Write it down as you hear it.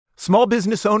Small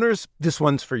business owners, this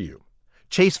one's for you.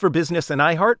 Chase for Business and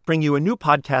iHeart bring you a new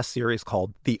podcast series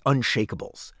called The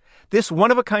Unshakables. This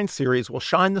one-of-a-kind series will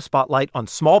shine the spotlight on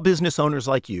small business owners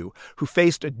like you who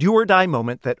faced a do-or-die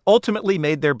moment that ultimately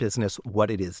made their business what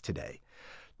it is today.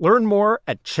 Learn more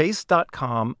at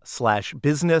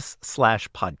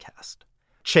chase.com/business/podcast.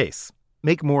 Chase,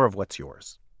 make more of what's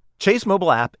yours. Chase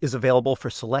mobile app is available for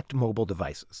select mobile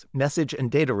devices. Message and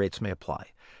data rates may apply.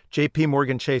 J.P.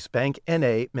 Morgan Chase Bank,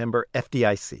 N.A., member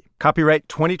FDIC. Copyright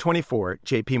 2024,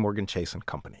 J.P. Morgan Chase &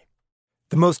 Company.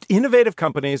 The most innovative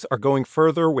companies are going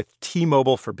further with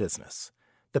T-Mobile for Business.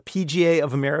 The PGA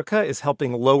of America is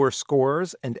helping lower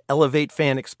scores and elevate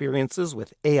fan experiences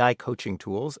with AI coaching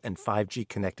tools and 5G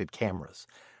connected cameras.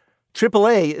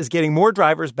 AAA is getting more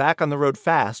drivers back on the road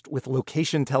fast with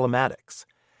location telematics.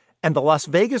 And the Las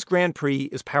Vegas Grand Prix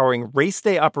is powering race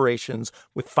day operations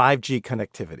with 5G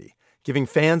connectivity, giving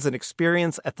fans an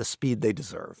experience at the speed they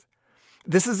deserve.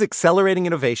 This is accelerating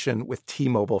innovation with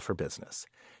T-Mobile for Business.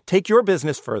 Take your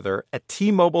business further at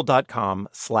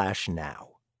T-Mobile.com/now.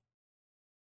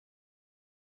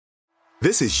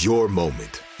 This is your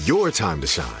moment, your time to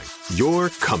shine, your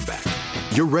comeback.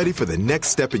 You're ready for the next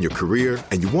step in your career,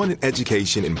 and you want an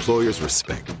education employers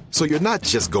respect. So you're not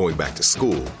just going back to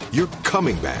school, you're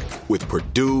coming back with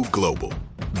Purdue Global.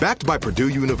 Backed by Purdue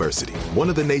University, one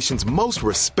of the nation's most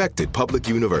respected public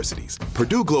universities,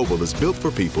 Purdue Global is built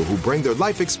for people who bring their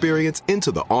life experience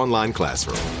into the online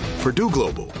classroom. Purdue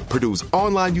Global, Purdue's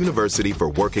online university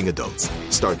for working adults.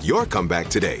 Start your comeback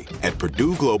today at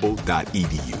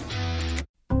purdueglobal.edu.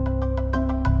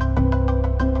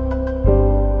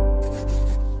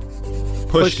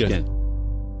 Pushkin.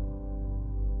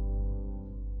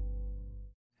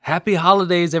 Happy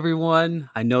holidays, everyone.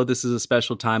 I know this is a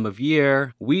special time of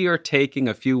year. We are taking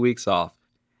a few weeks off,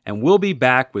 and we'll be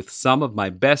back with Some of My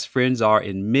Best Friends Are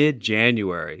in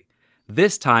mid-January.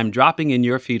 This time dropping in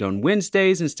your feed on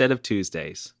Wednesdays instead of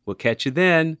Tuesdays. We'll catch you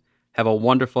then. Have a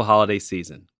wonderful holiday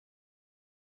season.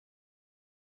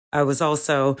 I was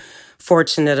also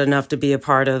fortunate enough to be a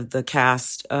part of the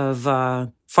cast of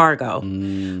Fargo.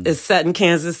 It's set in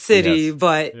Kansas City,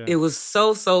 but it was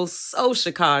so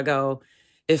Chicago.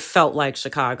 It felt like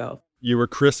Chicago. You were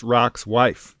Chris Rock's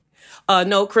wife.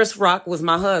 No, Chris Rock was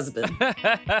my husband.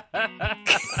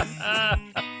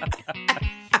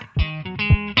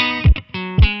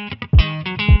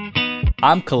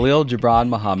 I'm Khalil Gibran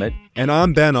Muhammad. And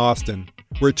I'm Ben Austin.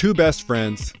 We're two best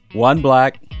friends. One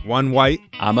black. One white.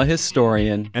 I'm a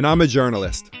historian. And I'm a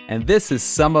journalist. And this is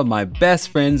Some of My Best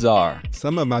Friends Are.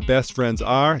 Some of my best friends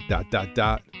are...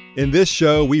 In this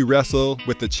show, we wrestle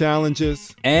with the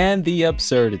challenges... and the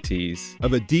absurdities...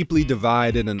 of a deeply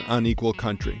divided and unequal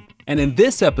country. And in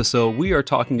this episode, we are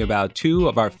talking about two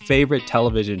of our favorite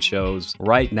television shows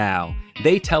right now.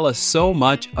 They tell us so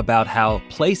much about how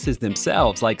places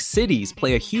themselves, like cities,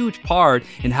 play a huge part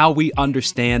in how we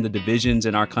understand the divisions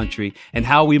in our country and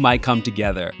how we might come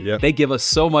together. Yep. They give us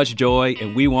so much joy,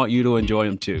 and we want you to enjoy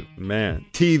them too. Man,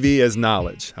 TV as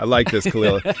knowledge. I like this,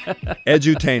 Khalil.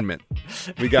 Edutainment.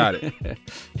 We got it.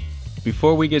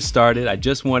 Before we get started, I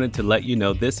just wanted to let you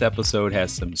know this episode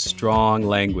has some strong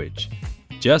language.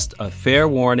 Just a fair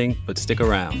warning, but stick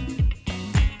around.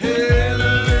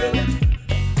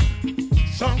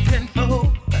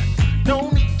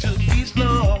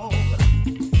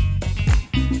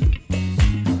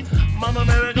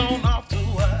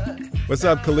 What's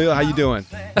up, Khalil? How you doing?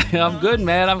 I'm good,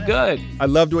 man. I'm good. I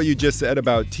loved what you just said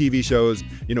about TV shows,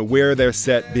 where they're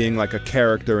set being like a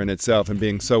character in itself and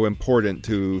being so important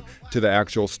to the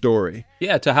actual story.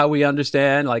 Yeah, to how we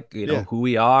understand, who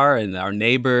we are and our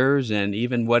neighbors and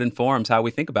even what informs how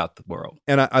we think about the world.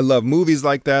 And I love movies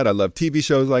like that. I love TV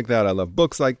shows like that. I love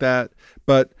books like that.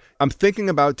 But I'm thinking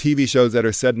about TV shows that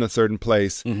are set in a certain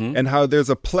place and how there's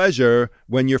a pleasure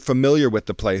when you're familiar with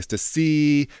the place to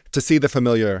see the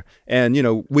familiar. And,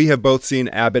 we have both seen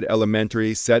Abbott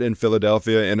Elementary set in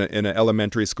Philadelphia in an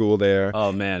elementary school there.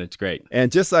 Oh, man, it's great.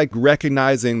 And just like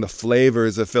recognizing the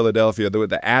flavors of Philadelphia,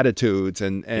 the attitudes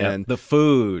and the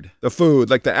food,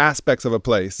 like the aspects of a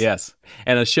place. Yes.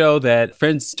 And a show that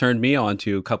friends turned me on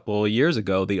to a couple of years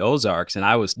ago, The Ozarks. And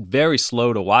I was very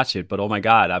slow to watch it. But oh, my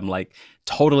God, I'm like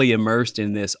totally immersed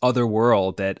in this other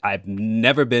world that I've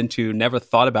never been to, never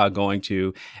thought about going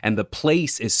to. And the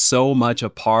place is so much a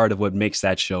part of what makes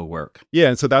that show work. Yeah.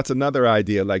 And so that's another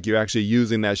idea. Like you're actually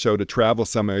using that show to travel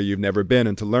somewhere you've never been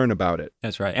and to learn about it.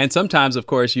 That's right. And sometimes, of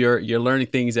course, you're learning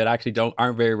things that actually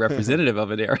aren't very representative of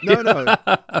an area. No.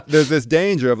 There's this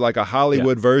danger of like a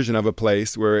Hollywood version of a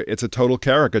place where it's a total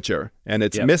caricature and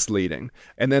it's misleading.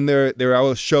 And then there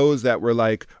are shows that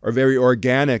are very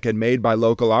organic and made by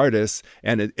local artists.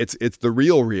 and it's the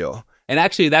real. And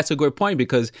actually, that's a good point,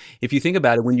 because if you think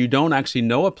about it, when you don't actually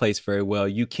know a place very well,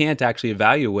 you can't actually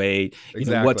evaluate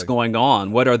what's going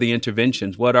on. What are the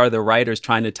interventions? What are the writers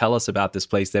trying to tell us about this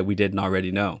place that we didn't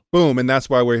already know? Boom. And that's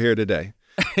why we're here today.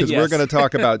 Because Yes. we're going to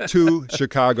talk about 2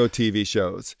 Chicago TV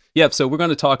shows. Yep. So we're going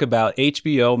to talk about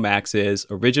HBO Max's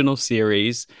original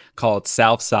series called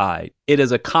South Side. It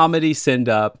is a comedy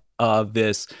send-up of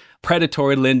this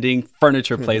predatory lending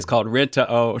furniture place called Rent to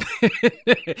Own.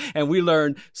 And we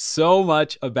learn so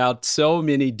much about so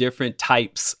many different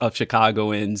types of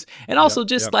Chicagoans, and also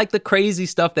like the crazy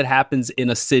stuff that happens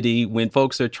in a city when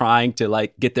folks are trying to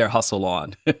like get their hustle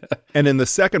on. And in the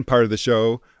second part of the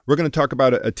show, we're going to talk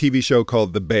about a TV show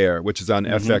called The Bear, which is on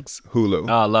FX Hulu.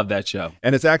 Oh, I love that show.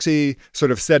 And it's actually sort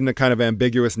of set in a kind of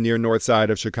ambiguous near north side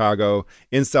of Chicago,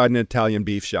 inside an Italian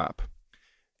beef shop.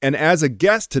 And as a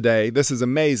guest today, this is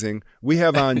amazing, we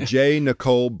have on J.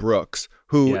 Nicole Brooks,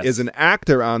 who is an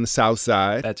actor on the South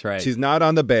Side. That's right. She's not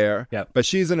on The Bear, but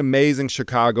she's an amazing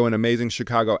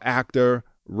Chicago actor,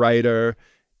 writer,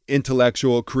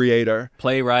 intellectual, creator.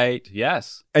 Playwright,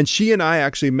 yes. And she and I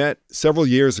actually met several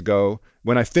years ago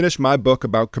when I finished my book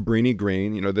about Cabrini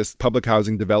Green, this public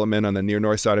housing development on the near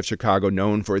north side of Chicago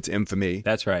known for its infamy.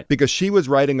 That's right. Because she was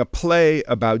writing a play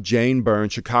about Jane Byrne,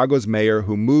 Chicago's mayor,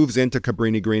 who moves into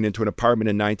Cabrini Green into an apartment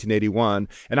in 1981.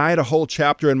 And I had a whole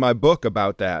chapter in my book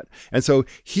about that. And so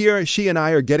here she and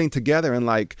I are getting together and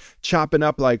like chopping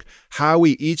up like how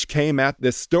we each came at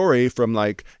this story from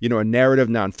like, a narrative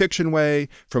nonfiction way,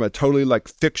 from a totally like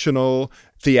fictional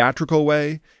theatrical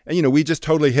way. And, we just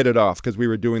totally hit it off because we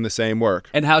were doing the same work.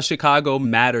 And how Chicago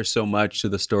matters so much to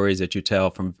the stories that you tell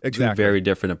from 2 very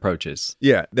different approaches.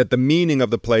 Yeah, that the meaning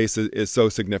of the place is so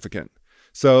significant.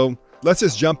 So let's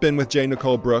just jump in with J.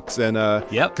 Nicole Brooks and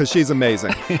because she's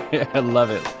amazing. I love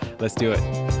it. Let's do it.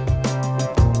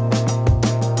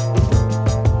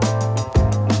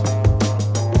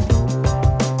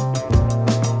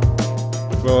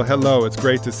 Well, hello. It's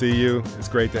great to see you. It's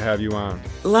great to have you on.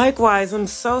 Likewise, I'm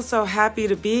so happy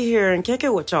to be here and kick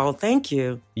it with y'all. Thank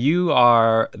you. You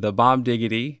are the bomb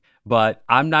diggity, but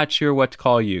I'm not sure what to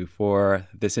call you for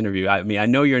this interview. I mean, I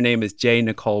know your name is J.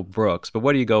 Nicole Brooks, but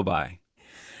what do you go by?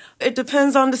 It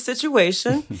depends on the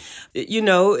situation.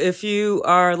 If you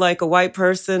are like a white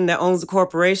person that owns a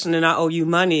corporation and I owe you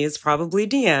money, it's probably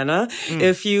Deanna.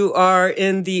 If you are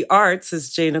in the arts, it's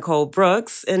J. Nicole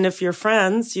Brooks. And if you're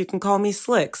friends, you can call me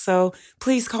Slick. So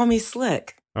please call me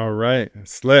Slick. All right.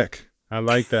 Slick. I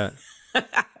like that.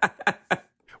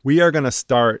 We are going to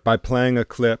start by playing a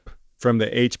clip from the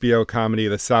HBO comedy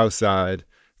The South Side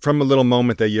from a little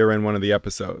moment that you're in one of the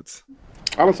episodes.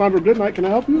 Alessandra Goodnight, can I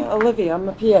help you? Olivia, I'm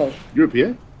a PA. You're a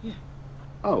PA? Yeah.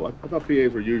 Oh, I thought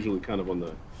PAs were usually kind of on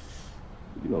the,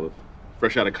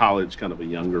 fresh out of college, kind of a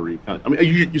younger kind of,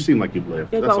 you seem like you've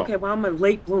lived. That's okay, well, I'm a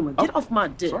late bloomer. Get off my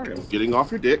dick. Sorry, I'm getting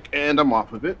off your dick, and I'm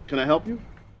off of it. Can I help you?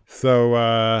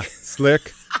 So,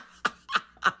 Slick,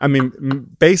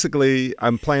 basically,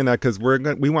 I'm playing that because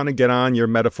we want to get on your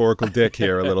metaphorical dick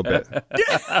here a little bit.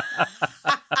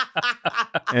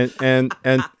 and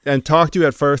talk to you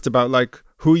at first about like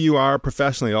who you are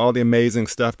professionally, all the amazing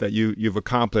stuff that you've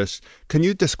accomplished. Can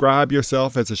you describe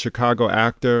yourself as a Chicago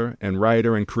actor and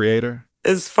writer and creator?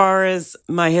 As far as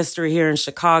my history here in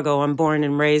Chicago, I'm born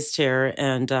and raised here,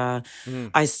 and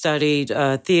I studied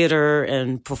theater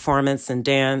and performance and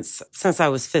dance since I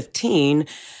was 15.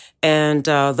 And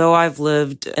though I've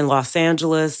lived in Los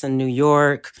Angeles and New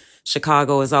York,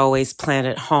 Chicago is always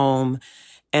planet home.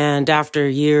 And after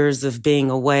years of being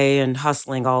away and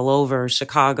hustling all over,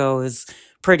 Chicago is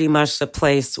pretty much the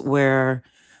place where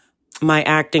my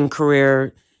acting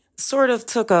career sort of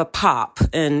took a pop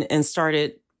and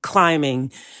started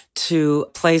climbing to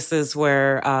places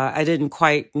where I didn't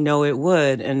quite know it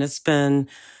would. And it's been,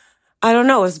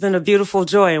 it's been a beautiful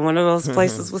joy. And one of those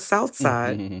places was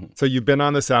Southside. So you've been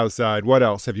on the South Side. What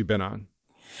else have you been on?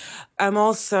 I'm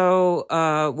also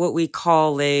what we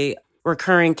call a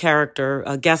recurring character,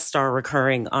 a guest star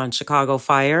recurring on Chicago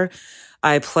Fire.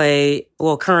 I play,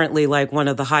 currently like one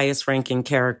of the highest ranking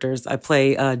characters. I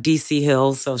play DC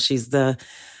Hill, so she's the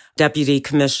deputy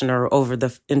commissioner over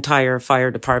the entire fire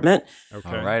department.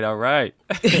 Okay. All right.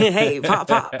 Hey, pop.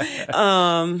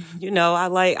 I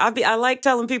like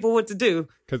telling people what to do.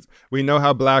 Because we know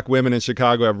how Black women in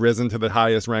Chicago have risen to the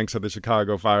highest ranks of the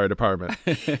Chicago Fire Department.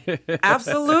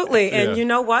 Absolutely. And you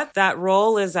know what? That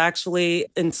role is actually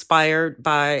inspired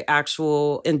by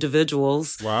actual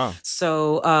individuals. Wow.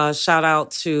 So shout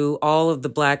out to all of the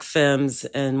Black femmes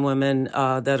and women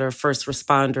that are first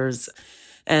responders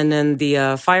and then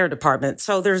the fire department.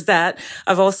 So there's that.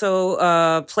 I've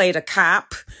also played a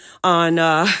cop on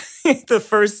the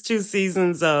first 2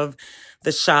 seasons of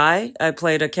The Chi. I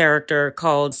played a character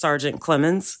called Sergeant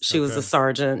Clemens. She was a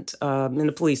sergeant in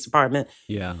the police department.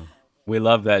 Yeah. We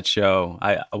love that show.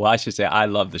 I should say I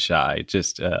love The Chi.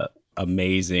 Just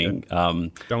amazing.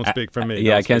 Don't speak for me.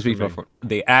 Yeah, I can't speak for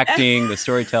the acting, the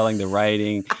storytelling, the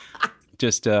writing.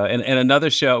 Just and another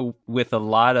show with a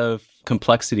lot of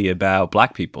complexity about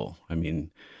Black people. I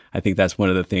mean, I think that's one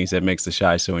of the things that makes The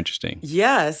Chi so interesting.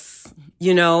 Yes.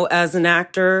 You know, as an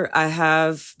actor, I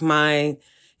have my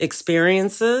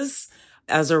experiences.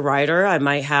 As a writer, I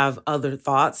might have other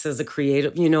thoughts. As a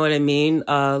creative, you know what I mean?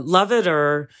 Love it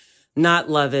or not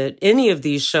love it, any of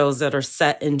these shows that are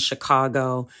set in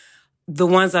Chicago, the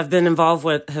ones I've been involved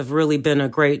with have really been a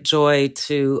great joy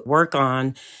to work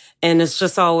on. And it's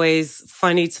just always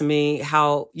funny to me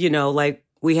how, you know, like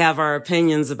we have our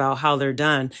opinions about how they're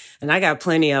done. And I got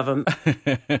plenty of them,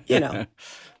 you know.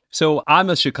 So I'm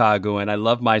a Chicagoan. I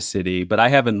love my city, but I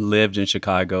haven't lived in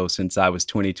Chicago since I was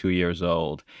 22 years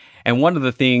old. And one of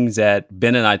the things that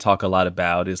Ben and I talk a lot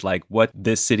about is like what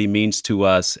this city means to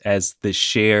us as the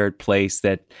shared place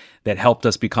that helped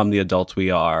us become the adults we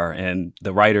are and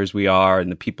the writers we are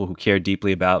and the people who care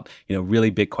deeply about, you know, really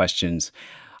big questions.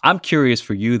 I'm curious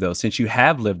for you, though, since you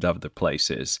have lived other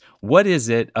places, what is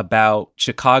it about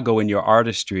Chicago and your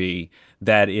artistry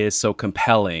that is so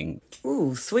compelling?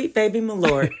 Ooh, sweet baby, my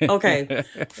lord. Okay,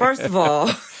 first of all,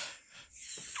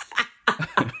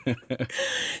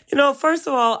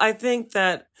 I think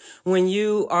that when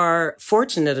you are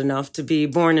fortunate enough to be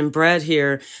born and bred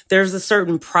here, there's a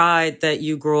certain pride that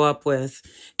you grow up with.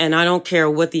 And I don't care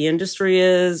what the industry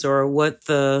is or what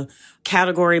the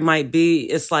category might be.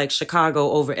 It's like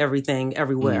Chicago over everything,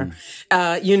 everywhere.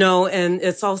 You know, and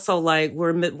it's also like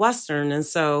we're Midwestern. And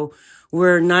so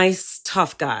we're nice,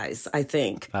 tough guys, I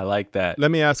think. I like that.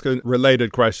 Let me ask a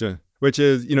related question, which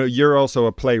is, you know, you're also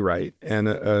a playwright and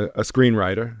a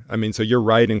screenwriter. I mean, so you're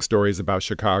writing stories about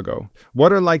Chicago.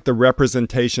 What are like the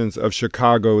representations of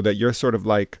Chicago that you're sort of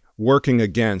like working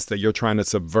against, that you're trying to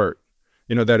subvert?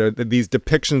 You know, that are these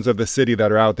depictions of the city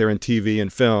that are out there in TV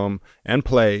and film and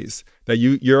plays that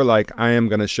you're like, I am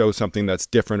going to show something that's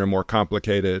different or more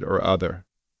complicated or other.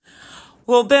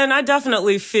 Well, Ben, I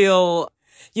definitely feel...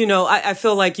 You know, I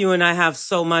feel like you and I have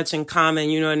so much in common,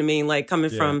 you know what I mean? Like coming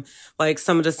from like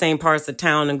some of the same parts of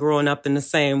town and growing up in the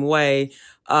same way.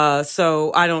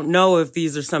 So I don't know if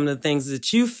these are some of the things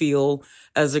that you feel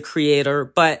as a creator.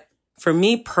 But for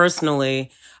me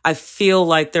personally, I feel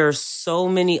like there are so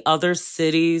many other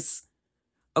cities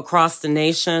across the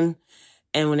nation.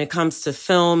 And when it comes to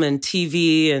film and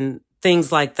TV and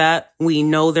things like that, we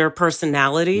know their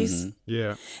personalities. Mm-hmm.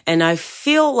 Yeah. And I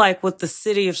feel like with the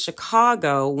city of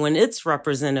Chicago, when it's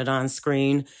represented on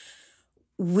screen,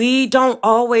 we don't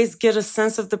always get a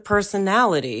sense of the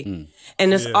personality.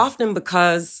 And it's often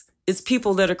because it's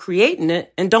people that are creating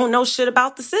it and don't know shit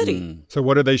about the city. So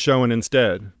what are they showing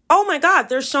instead? Oh my God,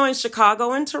 they're showing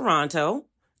Chicago and Toronto.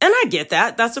 And I get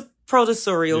that. That's a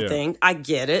producerial thing. I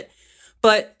get it.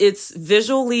 But it's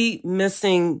visually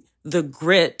missing the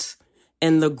grit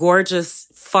and the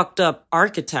gorgeous, fucked up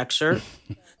architecture.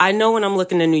 I know when I'm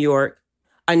looking at New York.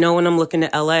 I know when I'm looking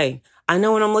at LA. I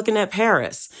know when I'm looking at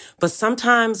Paris. But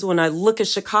sometimes when I look at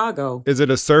Chicago... Is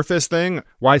it a surface thing?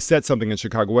 Why set something in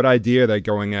Chicago? What idea are they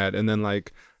going at? And then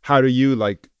like, how do you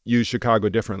like use Chicago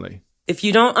differently? If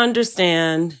you don't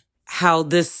understand how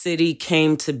this city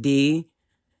came to be,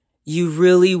 you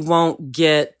really won't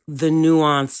get the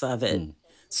nuance of it.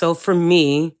 So for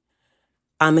me,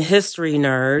 I'm a history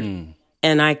nerd.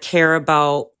 And I care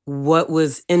about what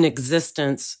was in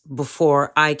existence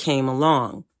before I came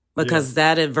along because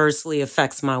that adversely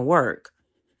affects my work.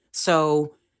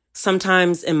 So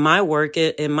sometimes in my work,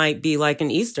 it might be like an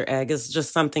Easter egg. It's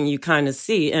just something you kind of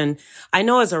see. And I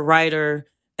know as a writer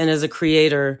and as a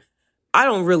creator, I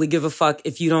don't really give a fuck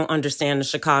if you don't understand the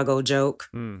Chicago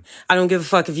joke. I don't give a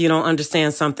fuck if you don't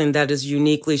understand something that is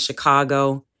uniquely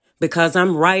Chicago because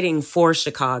I'm writing for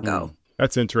Chicago.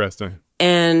 That's interesting.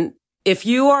 And if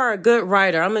you are a good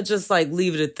writer, I'm going to just like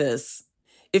leave it at this.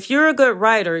 If you're a good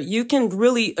writer, you can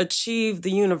really achieve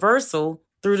the universal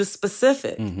through the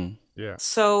specific. Yeah.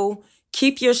 So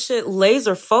keep your shit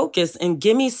laser focused and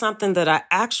give me something that I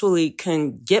actually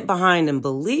can get behind and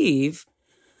believe,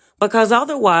 because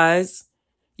otherwise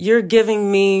you're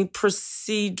giving me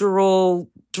procedural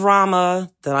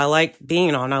drama that I like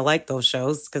being on. I like those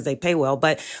shows because they pay well,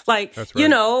 but like, you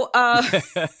know,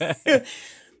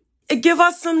 give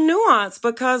us some nuance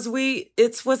because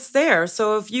it's what's there.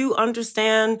 So if you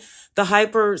understand the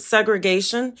hyper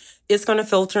segregation, it's going to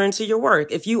filter into your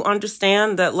work. If you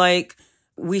understand that, like,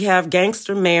 we have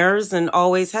gangster mayors and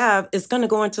always have, it's going to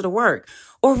go into the work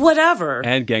or whatever.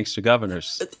 And gangster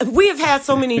governors. We have had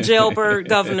so many jailbird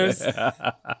governors.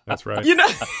 That's right. You know.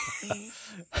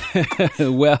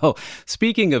 Well,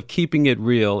 speaking of keeping it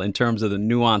real in terms of the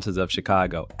nuances of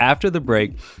Chicago, after the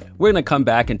break, we're going to come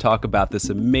back and talk about this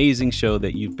amazing show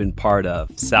that you've been part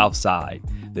of, South Side.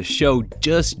 The show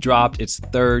just dropped its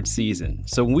 3rd season.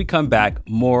 So when we come back,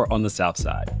 more on the South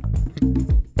Side.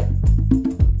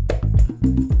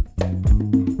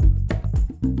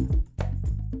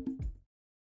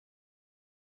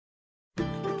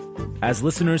 As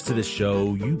listeners to this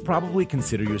show, you probably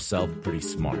consider yourself pretty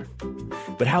smart.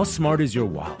 But how smart is your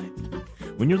wallet?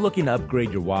 When you're looking to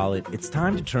upgrade your wallet, it's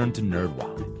time to turn to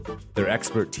NerdWallet. Their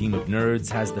expert team of nerds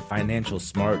has the financial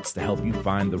smarts to help you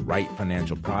find the right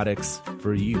financial products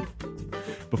for you.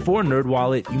 Before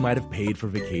NerdWallet, you might have paid for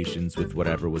vacations with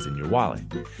whatever was in your wallet.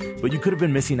 But you could have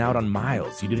been missing out on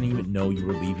miles you didn't even know you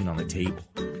were leaving on the table.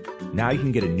 Now you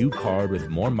can get a new card with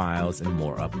more miles and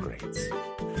more upgrades.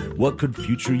 What could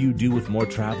future you do with more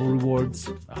travel rewards?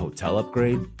 A hotel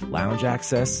upgrade? Lounge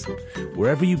access?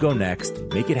 Wherever you go next,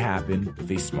 make it happen with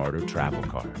a smarter travel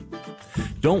card.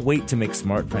 Don't wait to make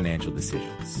smart financial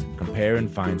decisions. Compare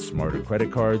and find smarter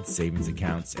credit cards, savings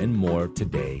accounts, and more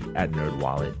today at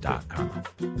NerdWallet.com.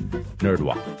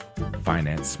 NerdWallet.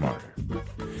 Finance smarter.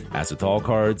 As with all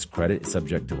cards, credit is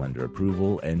subject to lender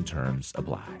approval and terms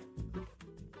apply.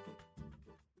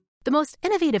 The most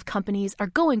innovative companies are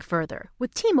going further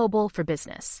with T-Mobile for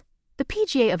Business. The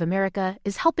PGA of America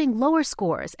is helping lower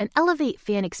scores and elevate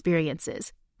fan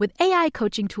experiences with AI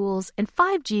coaching tools and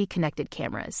 5G connected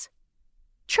cameras.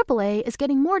 AAA is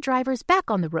getting more drivers back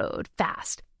on the road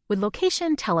fast with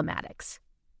location telematics.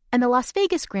 And the Las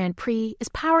Vegas Grand Prix is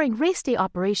powering race day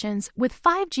operations with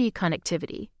 5G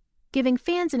connectivity, giving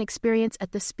fans an experience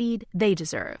at the speed they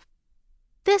deserve.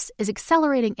 This is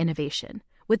accelerating innovation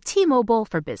with T-Mobile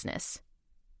for Business.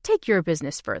 Take your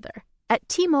business further at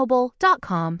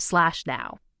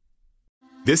T-Mobile.com/now.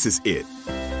 This is it.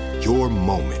 Your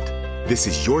moment. This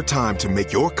is your time to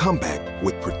make your comeback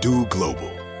with Purdue Global.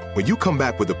 When you come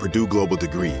back with a Purdue Global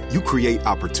degree, you create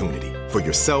opportunity for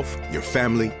yourself, your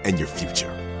family, and your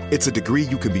future. It's a degree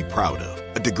you can be proud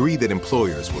of, a degree that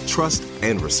employers will trust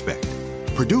and respect.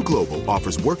 Purdue Global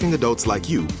offers working adults like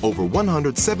you over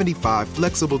 175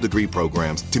 flexible degree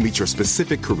programs to meet your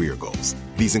specific career goals.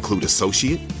 These include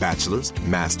associate, bachelor's,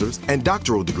 master's, and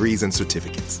doctoral degrees and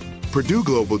certificates. Purdue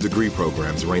Global degree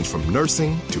programs range from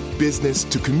nursing to business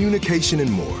to communication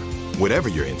and more. Whatever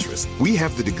your interest, we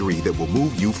have the degree that will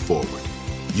move you forward.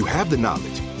 You have the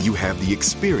knowledge, you have the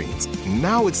experience.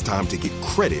 Now it's time to get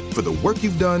credit for the work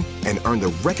you've done and earn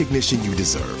the recognition you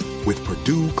deserve with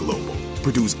Purdue Global,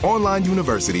 Purdue's online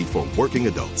university for working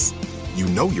adults. You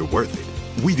know you're worth it.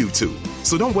 We do too.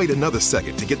 So don't wait another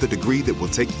second to get the degree that will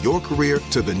take your career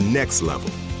to the next level.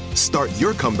 Start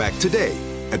your comeback today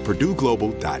at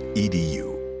purdueglobal.edu.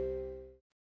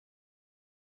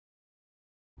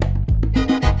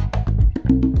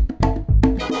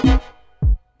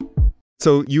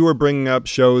 So you were bringing up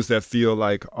shows that feel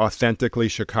like authentically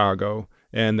Chicago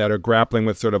and that are grappling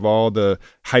with sort of all the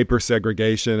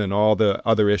hyper-segregation and all the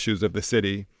other issues of the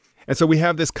city. And so we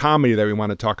have this comedy that we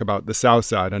want to talk about, The South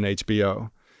Side on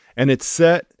HBO. And it's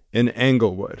set in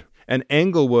Englewood. And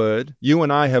Englewood, you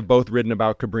and I have both written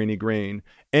about Cabrini Green.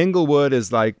 Englewood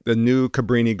is like the new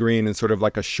Cabrini Green and sort of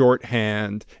like a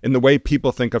shorthand in the way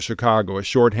people think of Chicago, a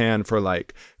shorthand for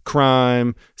like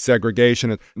crime,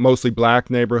 segregation, mostly black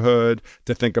neighborhood,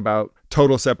 to think about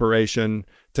total separation,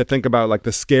 to think about like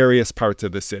the scariest parts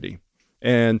of the city.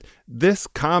 And this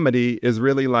comedy is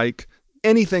really like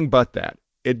anything but that.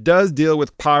 It does deal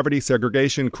with poverty,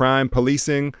 segregation, crime,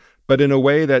 policing, but in a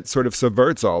way that sort of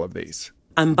subverts all of these.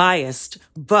 I'm biased,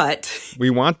 but we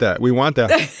want that. We want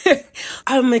that.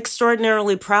 I'm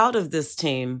extraordinarily proud of this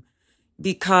team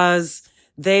because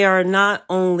they are not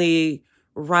only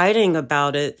writing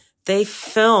about it, they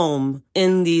film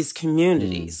in these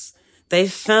communities. They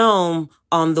film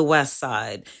on the West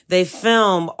Side. They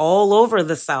film all over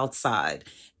the South Side.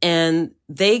 And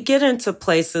they get into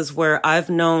places where I've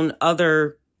known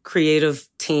other creative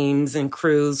teams and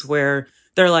crews where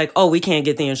they're like, oh, we can't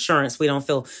get the insurance. We don't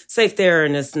feel safe there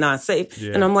and it's not safe.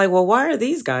 Yeah. And I'm like, well, why are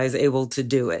these guys able to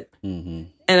do it? Mm-hmm.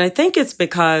 And I think it's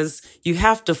because you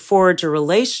have to forge a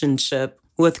relationship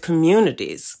with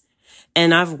communities.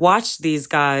 And I've watched these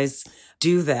guys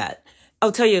do that.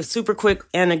 I'll tell you a super quick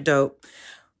anecdote.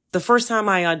 The first time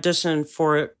I auditioned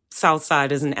for South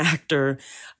Side as an actor,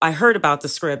 I heard about the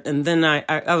script, and then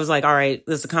I was like, all right,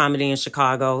 this is a comedy in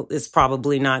Chicago. It's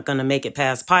probably not going to make it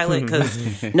past pilot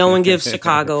because no one gives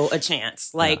Chicago a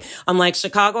chance. Like, I'm like,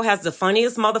 Chicago has the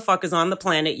funniest motherfuckers on the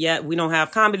planet, yet we don't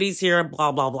have comedies here,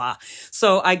 blah, blah, blah.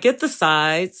 So I get the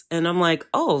sides, and I'm like,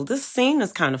 oh, this scene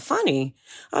is kind of funny.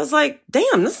 I was like,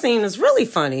 damn, this scene is really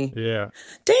funny. Yeah.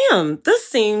 Damn, this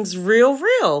seems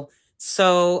real.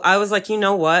 So I was like, you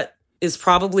know what? Is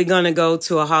probably going to go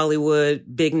to a Hollywood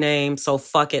big name. So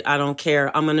fuck it. I don't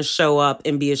care. I'm going to show up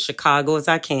and be as Chicago as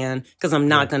I can because I'm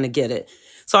not going to get it.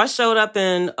 So I showed up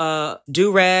in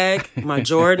do-rag, my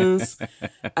Jordans.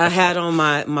 I had on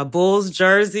my Bulls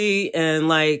jersey, and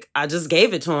like I just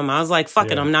gave it to him. I was like, fuck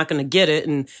it, I'm not going to get it.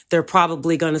 And they're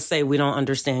probably going to say, we don't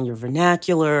understand your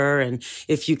vernacular. And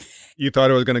if you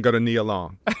thought it was going to go to Nia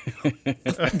Long.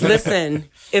 Listen,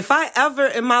 if I ever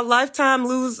in my lifetime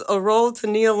lose a role to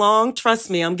Nia Long, trust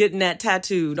me, I'm getting that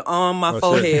tattooed on my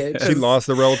forehead. She lost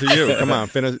the role to you. Come on,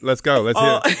 finish. Let's go. Let's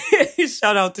hear it.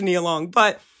 Shout out to Nia Long.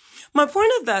 But my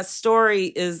point of that story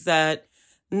is that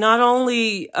not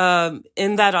only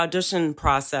in that audition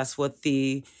process with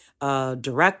the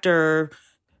director,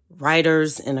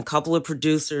 writers, and a couple of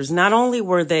producers, not only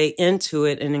were they into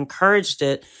it and encouraged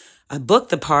it, I booked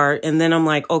the part, and then I'm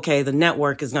like, okay, the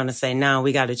network is going to say, now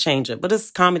we got to change it. But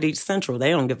it's Comedy Central.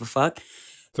 They don't give a fuck.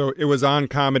 So it was on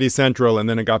Comedy Central, and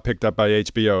then it got picked up by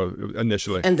HBO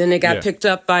initially. And then it got picked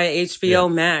up by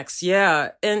HBO Max.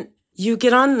 Yeah. And you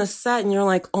get on the set, and you're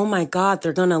like, oh, my God,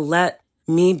 they're going to let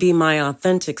me be my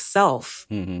authentic self.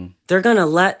 Mm-hmm. They're going to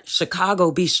let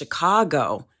Chicago be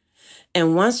Chicago.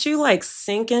 And once you, like,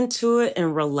 sink into it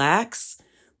and relax,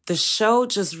 the show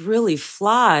just really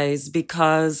flies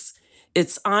because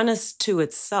it's honest to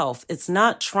itself. It's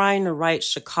not trying to write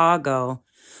Chicago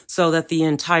so that the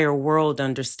entire world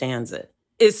understands it.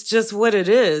 It's just what it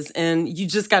is, and you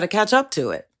just got to catch up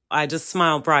to it. I just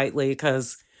smile brightly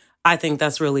because I think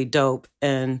that's really dope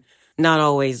and not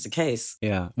always the case.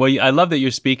 Yeah. Well, I love that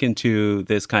you're speaking to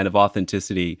this kind of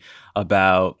authenticity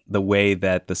about the way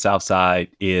that the South Side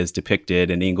is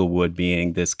depicted, and Inglewood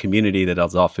being this community that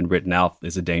is often written out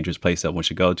as a dangerous place that one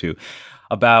should go to.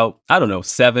 About,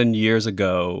 7 years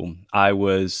ago, I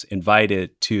was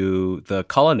invited to the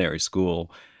culinary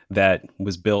school that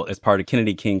was built as part of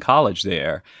Kennedy King College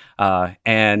there.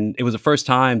 And it was the first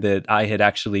time that I had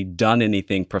actually done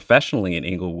anything professionally in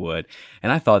Inglewood.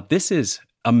 And I thought, this is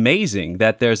amazing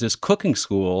that there's this cooking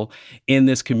school in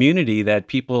this community that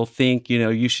people think,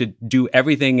 you should do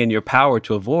everything in your power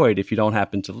to avoid if you don't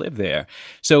happen to live there.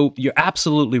 So you're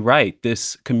absolutely right.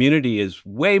 This community is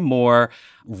way more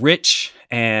rich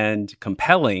and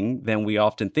compelling than we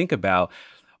often think about.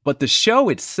 But the show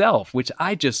itself, which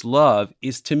I just love,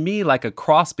 is to me like a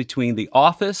cross between The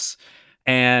Office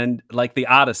and like The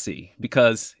Odyssey,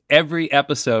 because every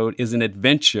episode is an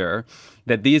adventure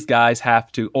that these guys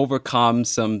have to overcome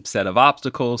some set of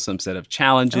obstacles, some set of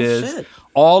challenges. Oh,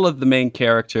 all of the main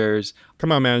characters.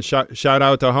 Come on, man. Shout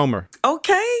out to Homer.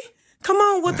 Okay. Come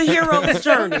on with the hero's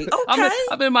journey. Okay.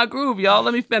 I'm in my groove, y'all.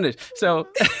 Let me finish. So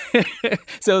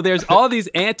there's all these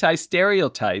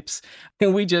anti-stereotypes,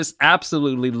 and we just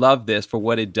absolutely love this for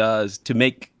what it does to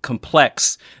make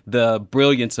complex the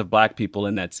brilliance of Black people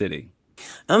in that city.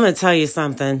 I'm going to tell you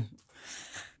something.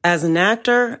 As an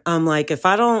actor, I'm like, if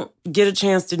I don't get a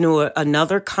chance to do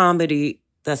another comedy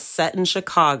that's set in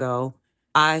Chicago,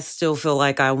 I still feel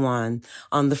like I won.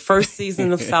 On the first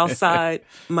season of South Side,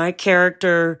 my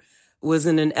character was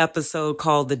in an episode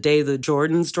called The Day the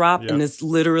Jordans Drop. Yep. And it's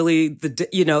literally,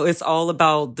 it's all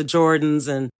about the Jordans.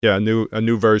 And yeah, a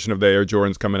new version of the Air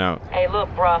Jordans coming out. Hey, look,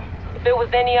 bruh, if it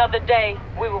was any other day,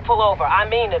 we would pull over. I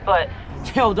mean it, but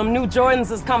yo, them new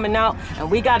Jordans is coming out, and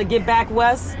we got to get back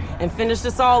west and finish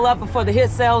this all up before the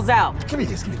hit sells out. Give me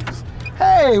this.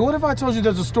 Hey, what if I told you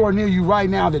there's a store near you right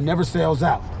now that never sells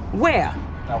out? Where?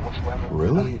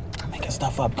 Really? I'm making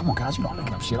stuff up. Come on, guys, you know I'm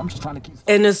making up shit. I'm just trying to keep...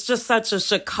 And it's just such a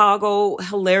Chicago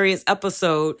hilarious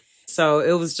episode. So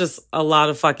it was just a lot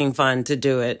of fucking fun to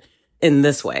do it in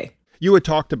this way. You had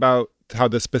talked about how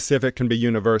the specific can be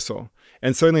universal.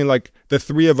 And certainly, like, the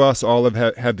three of us all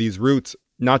have these roots,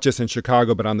 not just in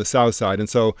Chicago, but on the South Side. And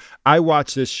so I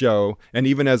watch this show, and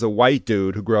even as a white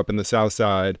dude who grew up in the South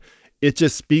Side, it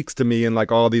just speaks to me, and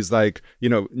like all these, like,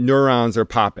 neurons are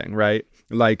popping, right?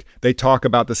 Like, they talk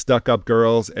about the stuck-up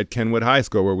girls at Kenwood High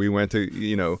School, where we went to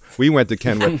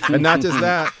Kenwood. And not just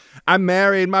that, I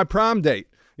married my prom date.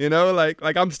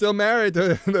 Like I'm still married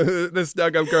to the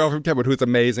stuck-up girl from Kenwood, who's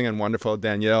amazing and wonderful.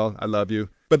 Danielle, I love you.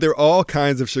 But there are all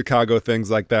kinds of Chicago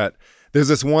things like that There's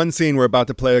this one scene we're about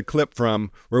to play a clip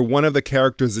from where one of the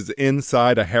characters is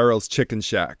inside a Harold's Chicken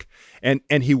Shack. And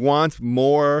he wants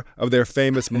more of their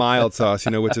famous mild sauce,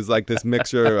 which is like this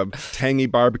mixture of tangy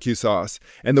barbecue sauce.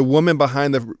 And the woman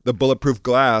behind the bulletproof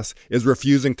glass is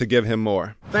refusing to give him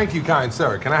more. Thank you, kind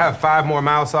sir. Can I have 5 more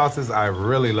mild sauces? I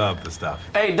really love the stuff.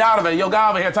 Hey, Donovan, your guy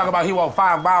over here talking about he want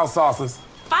 5 mild sauces.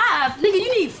 5? Nigga,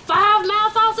 you need 5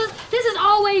 mild sauces? This is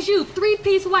always you,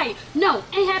 3-piece white. No,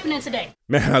 ain't happening today.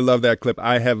 Man, I love that clip.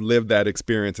 I have lived that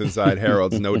experience inside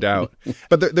Harold's, no doubt.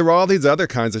 But there are all these other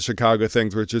kinds of Chicago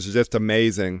things, which is just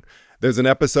amazing. There's an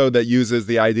episode that uses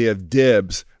the idea of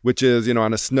dibs, which is,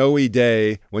 on a snowy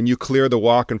day, when you clear the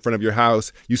walk in front of your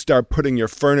house, you start putting your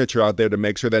furniture out there to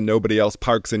make sure that nobody else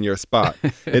parks in your spot.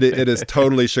 It is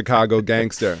totally Chicago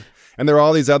gangster. And there are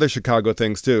all these other Chicago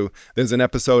things, too. There's an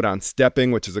episode on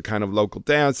stepping, which is a kind of local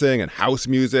dancing and house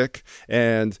music.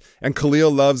 And Khalil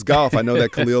loves golf. I know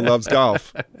that Khalil loves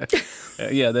golf.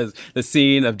 Yeah, there's the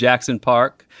scene of Jackson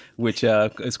Park, which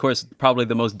is, of course, probably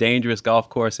the most dangerous golf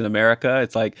course in America.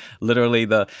 It's like literally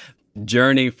the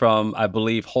journey from, I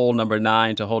believe, hole number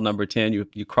 9 to hole number 10.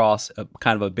 You cross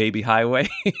kind of a baby highway.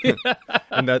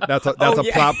 And that's a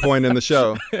plot point in the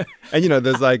show. And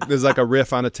there's like a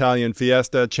riff on Italian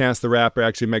Fiesta. Chance the Rapper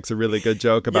actually makes a really good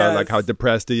joke about like how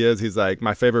depressed he is. He's like,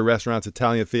 my favorite restaurant's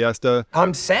Italian Fiesta.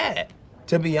 I'm sad,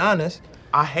 to be honest.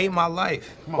 I hate my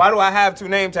life. Why do I have 2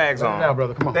 name tags on? Now,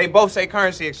 brother, come on. They both say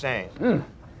currency exchange.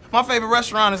 My favorite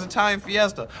restaurant is Italian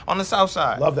Fiesta on the south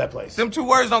side. Love that place. Them 2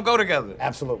 words don't go together.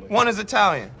 Absolutely. One is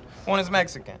Italian, one is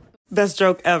Mexican. Best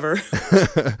joke ever.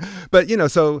 But,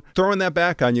 so throwing that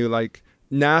back on you, like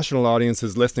national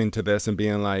audiences listening to this and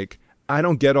being like, I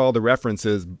don't get all the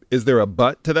references. Is there a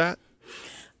but to that?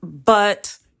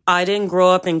 But I didn't grow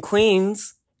up in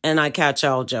Queens and I catch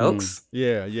all jokes.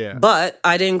 Yeah. But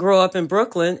I didn't grow up in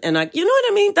Brooklyn and you know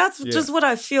what I mean? That's just what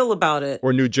I feel about it.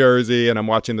 Or New Jersey and I'm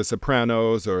watching The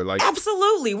Sopranos or like.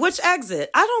 Absolutely. Which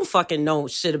exit? I don't fucking know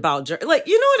shit about Jersey. Like,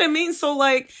 you know what I mean? So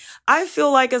like, I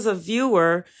feel like as a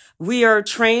viewer, we are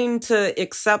trained to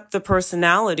accept the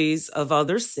personalities of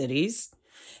other cities.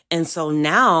 And so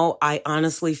now I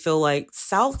honestly feel like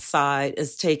Southside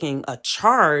is taking a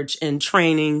charge in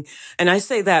training. And I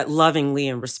say that lovingly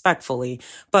and respectfully,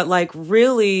 but like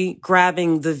really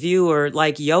grabbing the viewer,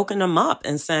 like yoking them up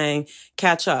and saying,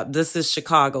 catch up. This is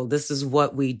Chicago. This is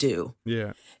what we do.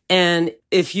 Yeah. And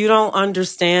if you don't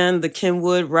understand the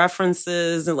Kenwood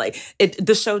references and like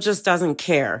the show just doesn't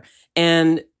care.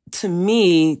 And to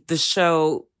me, the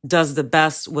show does the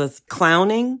best with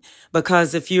clowning,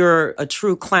 because if you're a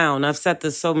true clown, I've said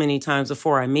this so many times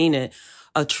before, I mean it,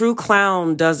 a true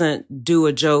clown doesn't do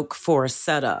a joke for a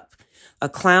setup. A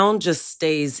clown just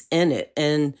stays in it.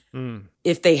 And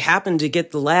if they happen to get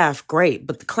the laugh, great.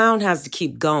 But the clown has to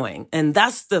keep going. And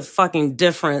that's the fucking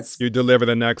difference. You deliver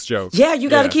the next joke. Yeah, you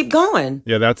got to keep going.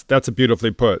 Yeah, that's a beautifully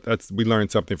put. We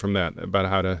learned something from that about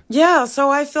how to. Yeah,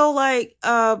 so I feel like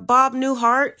Bob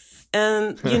Newhart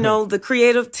and, the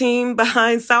creative team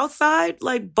behind Southside,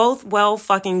 like both well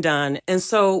fucking done. And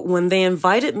so when they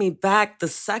invited me back the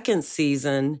second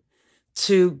season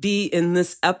to be in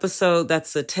this episode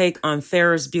that's a take on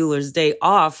Ferris Bueller's Day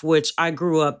Off, which I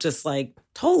grew up just like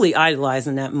totally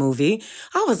idolizing that movie.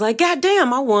 I was like, God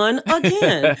damn, I won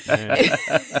again.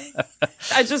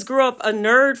 I just grew up a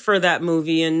nerd for that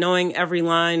movie and knowing every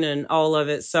line and all of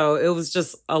it. So it was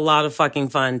just a lot of fucking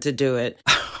fun to do it.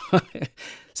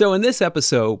 So in this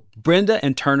episode, Brenda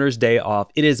and Turner's Day Off,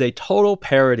 it is a total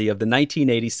parody of the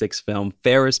 1986 film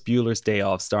Ferris Bueller's Day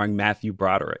Off starring Matthew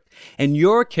Broderick. And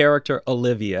your character,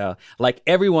 Olivia, like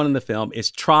everyone in the film, is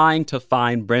trying to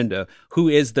find Brenda, who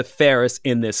is the Ferris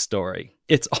in this story.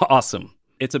 It's awesome.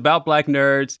 It's about Black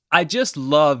nerds. I just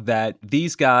love that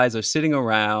these guys are sitting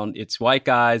around. It's white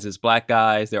guys, it's Black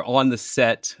guys. They're on the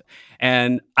set.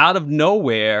 And out of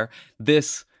nowhere,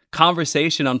 this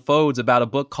conversation unfolds about a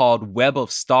book called Web of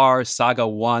Stars Saga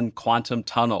 1 Quantum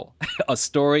Tunnel, a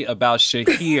story about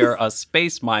Shahir, a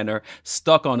space miner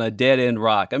stuck on a dead-end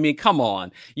rock. I mean, come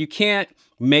on. You can't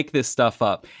make this stuff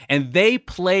up. And they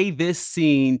play this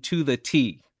scene to the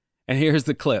T. And here's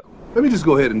the clip. Let me just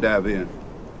go ahead and dive in.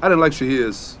 I didn't like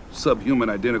Shahir's subhuman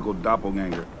identical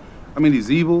doppelganger. I mean, he's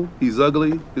evil, he's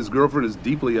ugly, his girlfriend is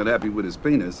deeply unhappy with his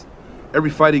penis. Every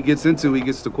fight he gets into, he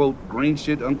gets to, quote, green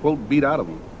shit, unquote, beat out of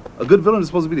him. A good villain is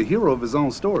supposed to be the hero of his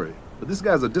own story, but this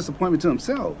guy's a disappointment to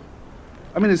himself.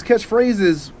 I mean, his catchphrase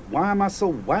is, why am I so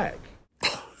whack?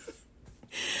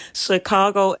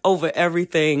 Chicago over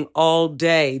everything all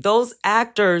day. Those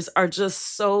actors are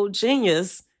just so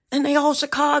genius, and they all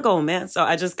Chicago, man. So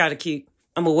I just got to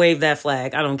I'm going to wave that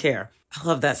flag. I don't care. I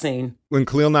love that scene. When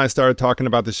Khalil and I started talking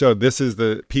about the show, this is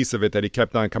the piece of it that he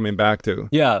kept on coming back to.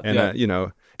 Yeah. And, you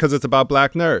know, because it's about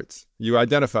black nerds. You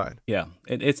identified. Yeah.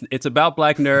 It's about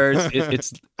black nerds.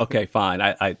 It's okay, fine.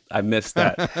 I missed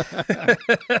that.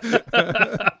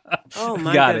 Oh,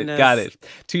 my goodness. Got it.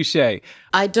 Touche.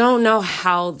 I don't know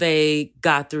how they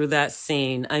got through that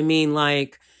scene. I mean,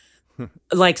 like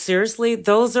seriously,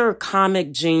 those are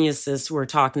comic geniuses we're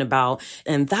talking about.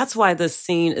 And that's why this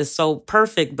scene is so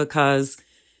perfect, because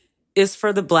it's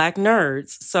for the black nerds.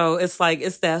 So it's like,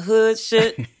 it's that hood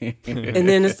shit, and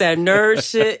then it's that nerd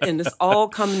shit, and it's all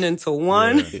coming into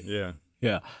one.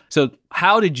 Yeah. So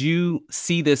how did you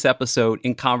see this episode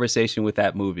in conversation with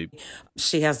that movie?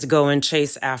 She has to go and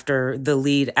chase after the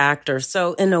lead actor.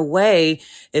 So in a way,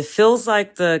 it feels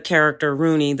like the character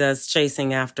Rooney that's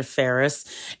chasing after Ferris.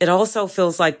 It also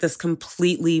feels like this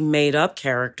completely made up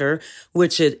character,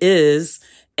 which it is.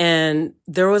 And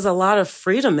there was a lot of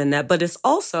freedom in that, but it's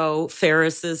also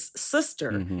Ferris's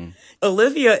sister. Mm-hmm.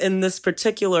 Olivia, in this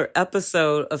particular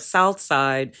episode of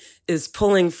Southside, is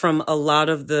pulling from a lot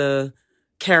of the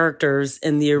characters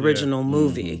in the original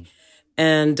movie.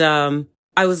 And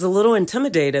I was a little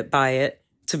intimidated by it,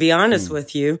 to be honest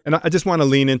with you. And I just want to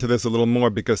lean into this a little more,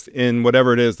 because in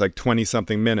whatever it is, like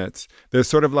 20-something minutes, there's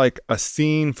sort of like a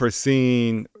scene for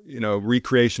scene, you know,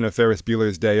 recreation of Ferris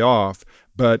Bueller's Day Off,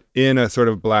 but in a sort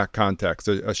of black context,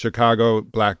 a Chicago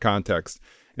black context.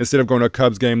 Instead of going to a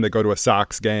Cubs game, they go to a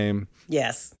Sox game.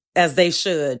 Yes, as they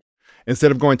should.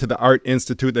 Instead of going to the Art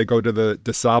Institute, they go to the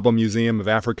DeSable Museum of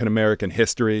African American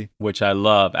History. Which I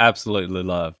love, absolutely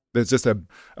love. There's just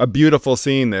a beautiful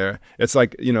scene there. It's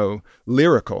like, you know,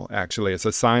 lyrical, actually. It's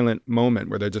a silent moment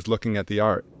where they're just looking at the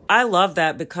art. I love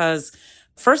that because,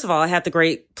 first of all, I had the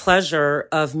great pleasure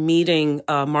of meeting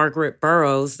Margaret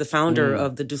Burroughs, the founder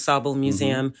of the DuSable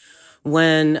Museum,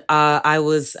 when I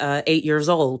was 8 years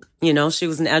old. You know, she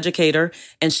was an educator,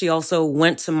 and she also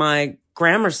went to my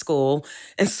grammar school.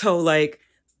 And so, like,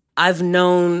 I've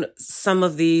known some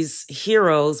of these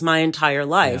heroes my entire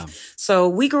life. Yeah. So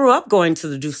we grew up going to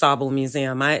the DuSable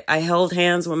Museum. I held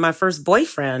hands with my first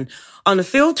boyfriend on a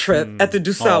field trip at the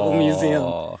DuSable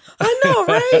Museum. I know,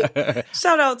 right?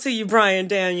 Shout out to you, Brian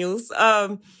Daniels.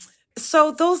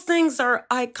 So those things are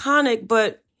iconic,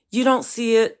 but you don't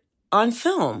see it on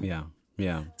film.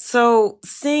 Yeah. So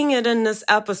seeing it in this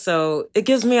episode, it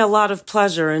gives me a lot of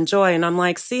pleasure and joy. And I'm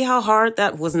like, see how hard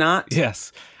that was not?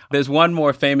 Yes. There's one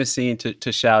more famous scene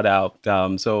to shout out.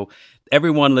 So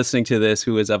everyone listening to this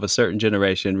who is of a certain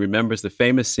generation remembers the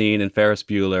famous scene in Ferris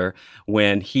Bueller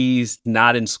when he's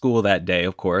not in school that day,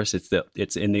 of course.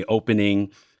 It's in the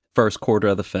opening first quarter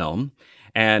of the film.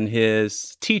 And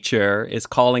his teacher is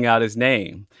calling out his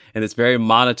name. And it's very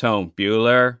monotone.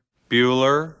 Bueller.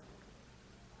 Bueller.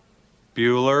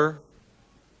 Bueller.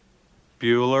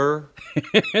 Bueller.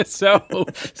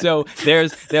 so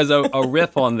there's a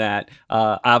riff on that,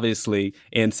 obviously,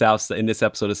 in this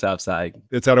episode of Southside.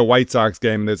 It's at a White Sox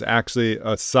game. There's actually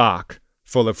a sock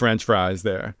full of French fries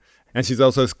there. And she's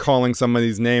also calling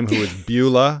somebody's name who is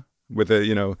Beulah, with a,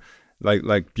 you know, like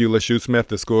Beulah Shoesmith,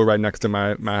 the school right next to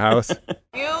my house.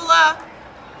 Beulah.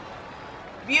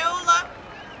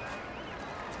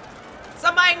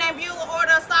 Somebody named Beulah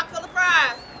order a sock full of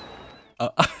fries.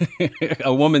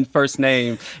 A woman's first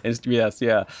name. Yes.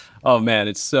 Oh, man,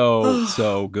 it's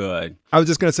so good. I was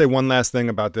just going to say one last thing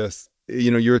about this. You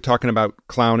know, you were talking about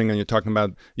clowning, and you're talking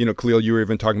about, you know, Khalil, you were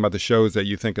even talking about the shows that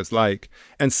you think it's like.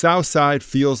 And Southside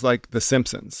feels like The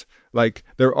Simpsons. Like,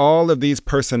 they're all of these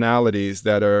personalities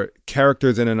that are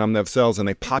characters in and of themselves, and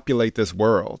they populate this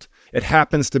world. It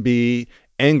happens to be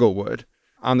Englewood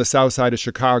on the south side of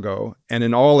Chicago, and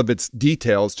in all of its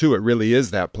details, too, it really is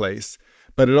that place.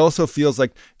 But it also feels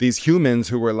like these humans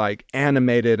who were like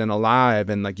animated and alive,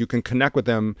 and like you can connect with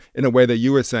them in a way that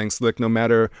you were saying, Slick, no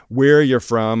matter where you're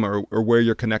from or where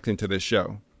you're connecting to this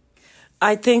show.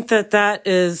 I think that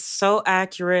is so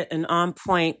accurate and on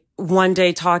point. One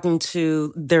day talking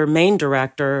to their main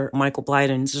director, Michael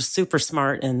Blyden, just super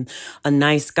smart and a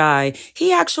nice guy.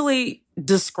 He actually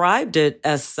described it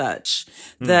as such,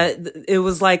 that it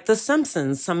was like The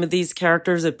Simpsons. Some of these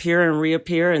characters appear and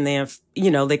reappear, and they have, you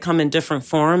know, they come in different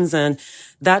forms. And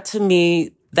that, to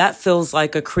me, that feels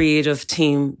like a creative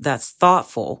team that's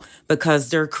thoughtful,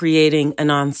 because they're creating an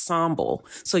ensemble.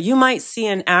 So you might see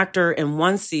an actor in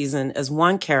one season as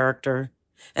one character,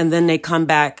 and then they come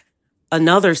back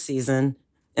another season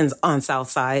on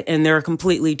Southside, and they're a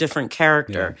completely different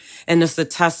character. Yeah. And it's a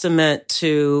testament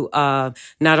to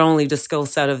not only the skill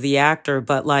set of the actor,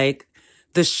 but like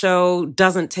the show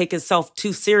doesn't take itself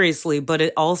too seriously, but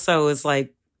it also is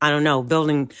like, I don't know,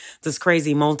 building this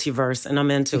crazy multiverse, and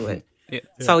I'm into it.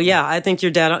 So yeah, I think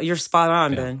you're spot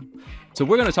on, Ben. So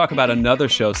we're going to talk about another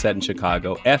show set in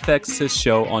Chicago, FX's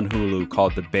show on Hulu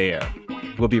called The Bear.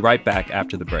 We'll be right back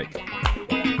after the break.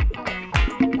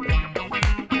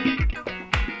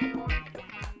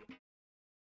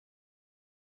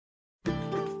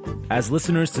 As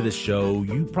listeners to this show,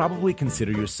 you probably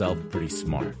consider yourself pretty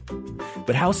smart.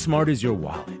 But how smart is your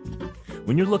wallet?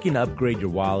 When you're looking to upgrade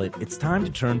your wallet, it's time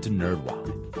to turn to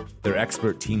NerdWallet. Their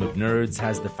expert team of nerds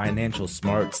has the financial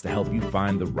smarts to help you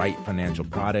find the right financial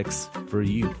products for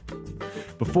you.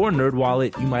 Before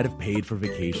NerdWallet, you might have paid for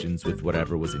vacations with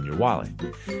whatever was in your wallet.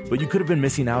 But you could have been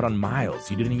missing out on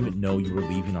miles you didn't even know you were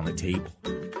leaving on the table.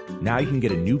 Now you can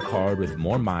get a new card with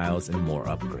more miles and more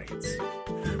upgrades.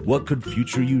 What could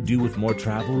future you do with more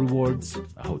travel rewards?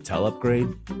 A hotel upgrade?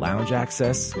 Lounge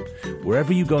access?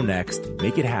 Wherever you go next,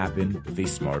 make it happen with a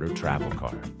smarter travel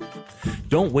card.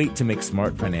 Don't wait to make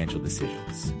smart financial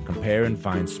decisions. Compare and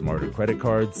find smarter credit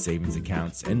cards, savings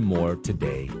accounts, and more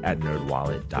today at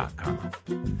NerdWallet.com.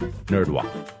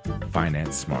 NerdWallet.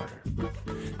 Finance smarter.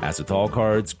 As with all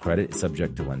cards, credit is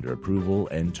subject to lender approval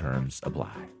and terms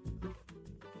apply.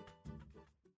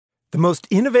 The most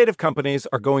innovative companies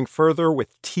are going further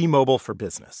with T-Mobile for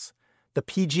Business. The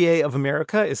PGA of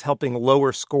America is helping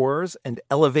lower scores and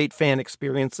elevate fan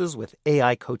experiences with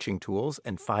AI coaching tools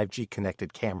and 5G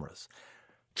connected cameras.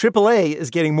 AAA is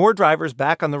getting more drivers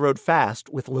back on the road fast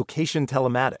with location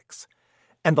telematics.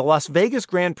 And the Las Vegas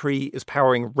Grand Prix is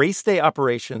powering race day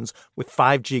operations with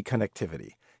 5G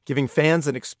connectivity, giving fans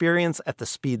an experience at the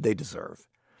speed they deserve.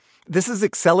 This is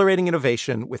accelerating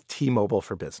innovation with T-Mobile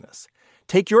for Business.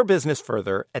 Take your business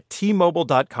further at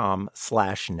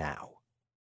T-Mobile.com/now.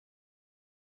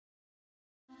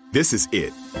 This is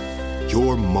it.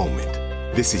 Your moment.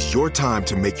 This is your time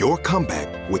to make your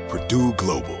comeback with Purdue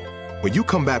Global. When you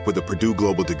come back with a Purdue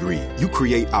Global degree, you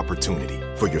create opportunity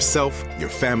for yourself, your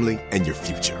family, and your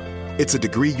future. It's a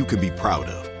degree you can be proud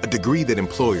of, a degree that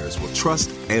employers will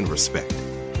trust and respect.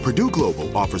 Purdue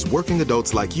Global offers working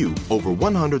adults like you over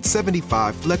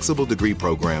 175 flexible degree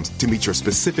programs to meet your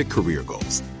specific career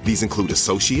goals. These include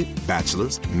associate,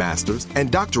 bachelor's, master's,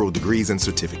 and doctoral degrees and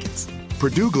certificates.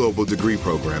 Purdue Global degree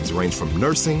programs range from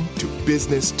nursing to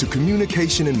business to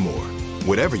communication and more.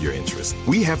 Whatever your interest,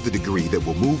 we have the degree that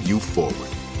will move you forward.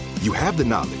 You have the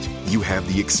knowledge, you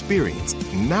have the experience.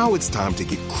 Now it's time to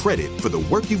get credit for the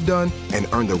work you've done and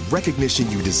earn the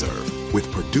recognition you deserve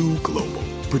with Purdue Global,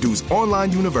 Purdue's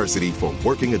online university for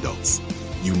working adults.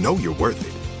 You know you're worth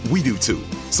it. We do too.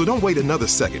 So don't wait another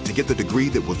second to get the degree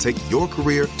that will take your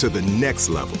career to the next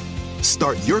level.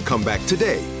 Start your comeback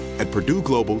today at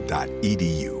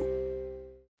purdueglobal.edu.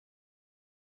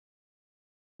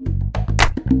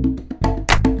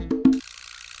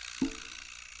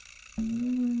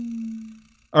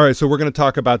 All right, so we're going to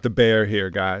talk about The Bear here,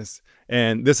 guys.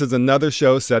 And this is another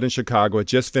show set in Chicago. It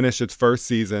just finished its first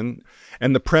season.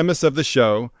 And the premise of the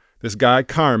show, this guy,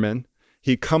 Carmen,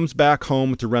 he comes back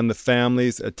home to run the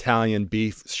family's Italian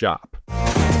beef shop.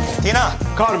 Tina.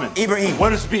 Carmen. Ibrahim.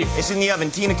 Where is beef? It's in the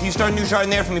oven. Tina, can you start a new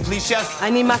Chardonnay for me, please, chef? I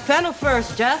need my fennel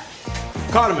first,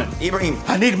 Jeff. Carmen. Ibrahim.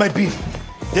 I need my beef.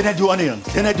 Then I do onions.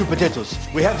 Then I do potatoes.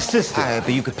 We have a system.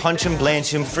 But you could punch him,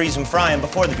 blanch him, freeze him, fry him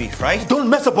before the beef, right? Don't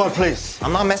mess up our place.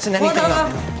 I'm not messing anything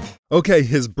up. Okay,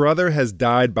 his brother has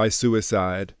died by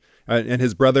suicide, and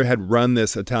his brother had run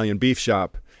this Italian beef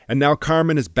shop. And now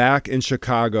Carmen is back in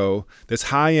Chicago, this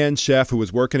high-end chef who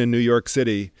was working in New York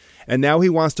City, and now he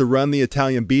wants to run the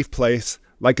Italian beef place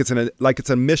like it's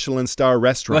a Michelin star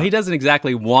restaurant. Well, he doesn't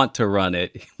exactly want to run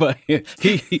it, but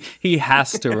he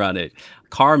has to run it.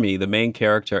 Carmy, the main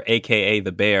character, a.k.a.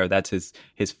 the Bear, that's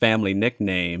his family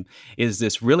nickname, is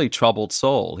this really troubled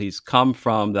soul. He's come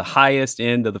from the highest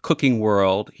end of the cooking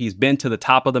world. He's been to the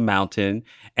top of the mountain,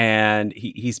 and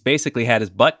he's basically had his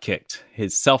butt kicked.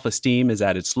 His self-esteem is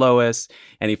at its lowest,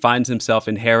 and he finds himself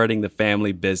inheriting the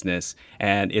family business,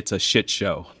 and it's a shit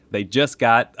show. They just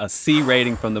got a C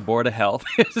rating from the Board of Health,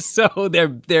 so they're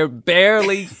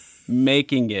barely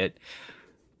making it.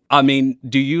 I mean,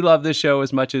 do you love this show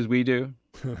as much as we do?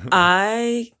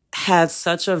 I had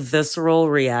such a visceral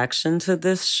reaction to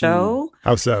this show.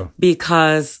 How so?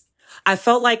 Because I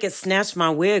felt like it snatched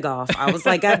my wig off. I was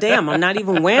like, God damn, I'm not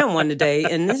even wearing one today.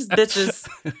 And this bitch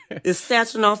is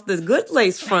snatching off the good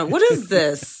lace front. What is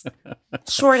this?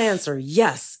 Short answer,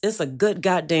 yes, it's a good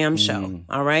goddamn show.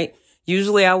 All right?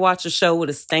 Usually I watch a show with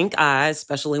a stank eye,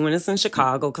 especially when it's in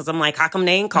Chicago, because I'm like, how come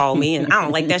they ain't call me? And I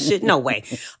don't like that shit. No way.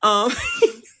 I'm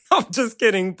just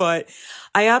kidding. But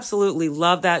I absolutely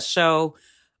love that show.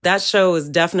 That show is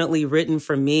definitely written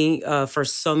for me for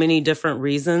so many different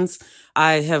reasons.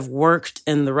 I have worked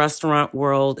in the restaurant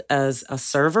world as a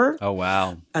server. Oh,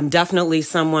 wow. I'm definitely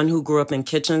someone who grew up in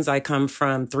kitchens. I come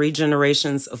from 3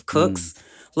 generations of cooks.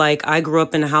 Like, I grew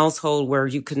up in a household where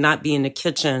you could not be in the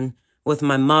kitchen with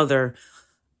my mother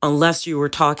unless you were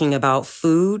talking about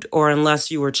food or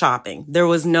unless you were chopping. There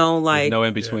was no like... no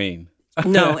in between.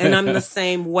 No, and I'm the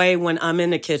same way when I'm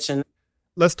in the kitchen.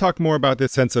 Let's talk more about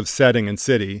this sense of setting and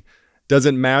city. Does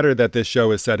it matter that this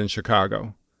show is set in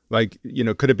Chicago? Like, you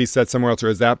know, could it be set somewhere else, or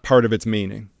is that part of its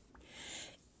meaning?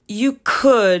 You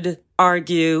could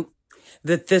argue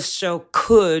that this show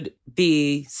could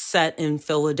be set in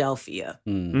Philadelphia.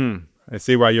 I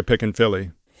see why you're picking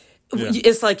Philly. Yeah.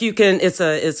 It's like it's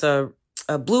a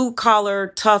blue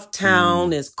collar, tough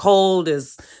town. It's cold,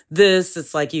 is this.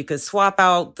 It's like you could swap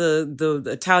out the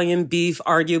Italian beef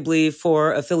arguably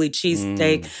for a Philly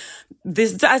cheesesteak.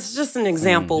 That's just an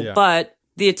example, but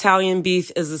the Italian beef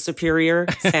is a superior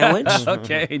sandwich.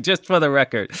 Okay, just for the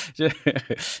record.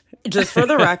 Just for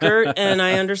the record, and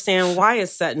I understand why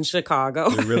it's set in Chicago.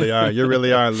 You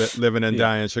really are living and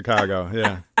dying in Chicago,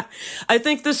 yeah. I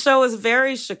think the show is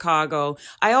very Chicago.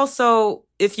 I also,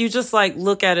 if you just like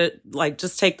look at it, like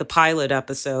just take the pilot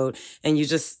episode and you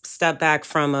just step back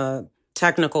from a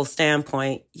technical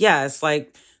standpoint, it's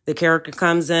like the character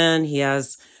comes in,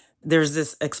 there's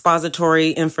this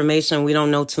expository information we don't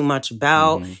know too much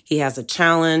about. He has a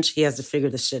challenge. He has to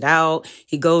figure the shit out.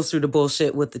 He goes through the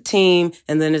bullshit with the team.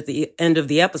 And then at the end of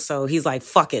the episode, he's like,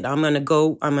 fuck it. I'm going to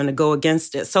go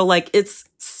against it. So like it's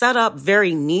set up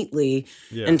very neatly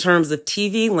in terms of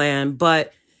TV land,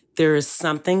 but there is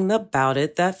something about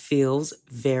it that feels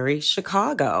very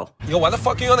Chicago. Yo, why the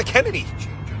fuck are you on the Kennedy?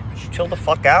 Chill the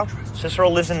fuck out. Cicero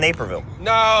lives in Naperville.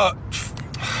 No.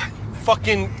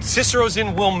 Fucking Cicero's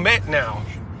in Wilmette now.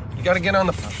 You gotta get on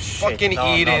the fucking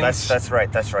Edens. No, that's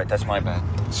right. That's my bad.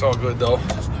 It's all good, though.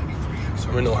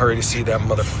 I'm in no hurry to see that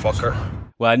motherfucker.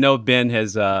 Well, I know Ben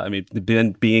has,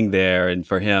 Ben being there, and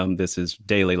for him, this is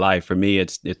daily life. For me,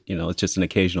 it's just an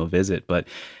occasional visit. But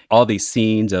all these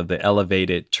scenes of the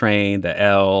elevated train, the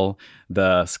L,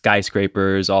 the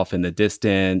skyscrapers off in the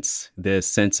distance, this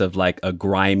sense of like a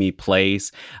grimy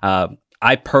place.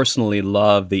 I personally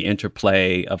love the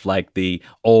interplay of like the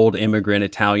old immigrant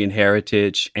Italian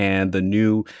heritage and the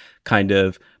new kind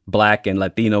of Black and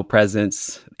Latino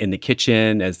presence in the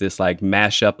kitchen as this like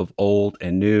mashup of old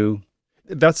and new.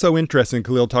 That's so interesting,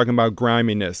 Khalil, talking about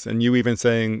griminess, and you even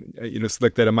saying,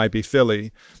 Slick, that it might be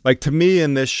Philly. Like, to me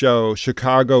in this show,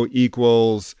 Chicago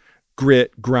equals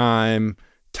grit, grime,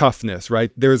 toughness,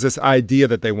 right? There's this idea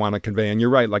that they want to convey, and you're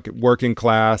right, like working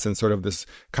class and sort of this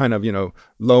kind of,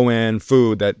 low-end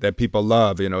food that people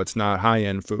love. It's not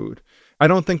high-end food. I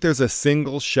don't think there's a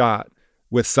single shot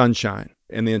with sunshine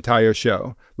in the entire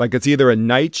show. Like, it's either a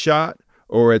night shot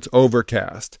or it's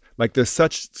overcast. Like, there's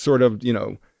such sort of,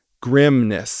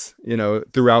 grimness,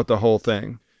 throughout the whole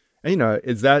thing. And,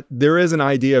 is that there is an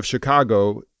idea of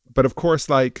Chicago, but of course,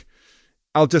 like,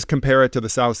 I'll just compare it to the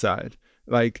South Side.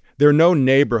 Like, there are no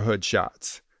neighborhood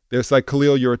shots. There's like,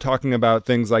 Khalil, you were talking about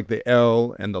things like the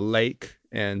L and the lake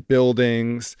and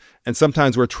buildings. And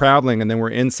sometimes we're traveling and then we're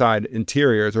inside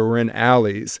interiors or we're in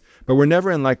alleys, but we're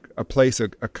never in like a place, a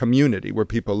community where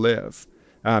people live.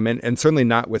 And certainly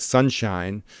not with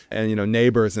sunshine and,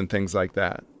 neighbors and things like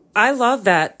that. I love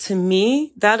that. To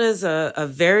me, that is a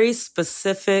very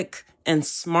specific and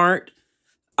smart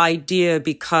idea,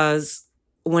 because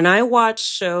when I watch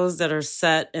shows that are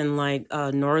set in like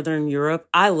Northern Europe,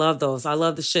 I love those. I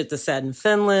love the shit that's set in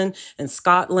Finland and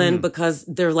Scotland because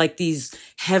they're like these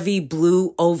heavy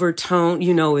blue overtone.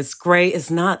 It's great.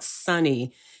 It's not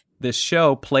sunny. This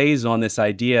show plays on this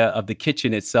idea of the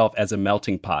kitchen itself as a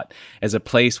melting pot, as a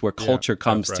place where culture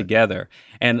comes together.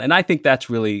 And I think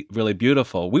that's really, really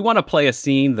beautiful. We want to play a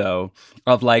scene, though,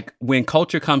 of like when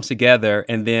culture comes together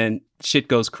and then shit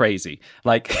goes crazy.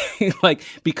 Like,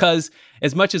 because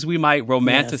as much as we might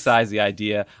romanticize the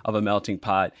idea of a melting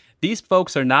pot, these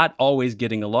folks are not always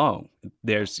getting along.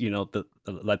 There's, the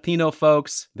Latino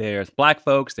folks, there's Black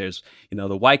folks, there's,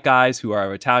 the white guys who are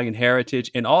of Italian heritage,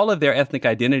 and all of their ethnic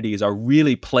identities are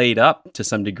really played up to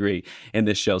some degree in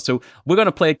this show. So we're going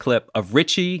to play a clip of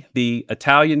Richie, the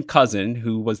Italian cousin,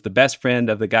 who was the best friend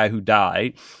of the guy who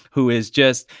died, who is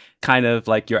just kind of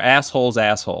like your asshole's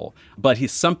asshole, but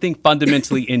he's something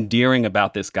fundamentally endearing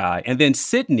about this guy. And then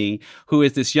Sydney, who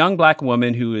is this young Black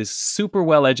woman who is super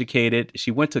well educated.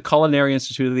 She went to Culinary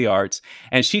Institute of the Arts,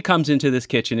 and she comes into this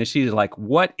kitchen and she's like,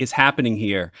 what is happening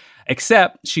here?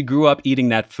 Except she grew up eating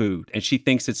that food and she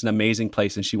thinks it's an amazing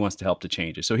place and she wants to help to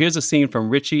change it. So here's a scene from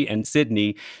Richie and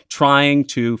Sydney trying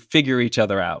to figure each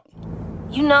other out.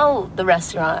 you know the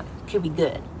restaurant could be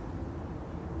good.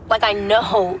 Like, I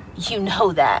know you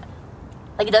know that.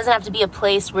 Like, it doesn't have to be a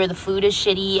place where the food is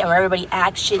shitty and where everybody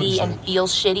acts shitty and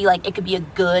feels shitty. Like, it could be a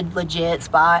good, legit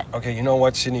spot. Okay, you know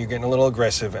what, Sydney? You're getting a little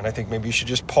aggressive, and I think maybe you should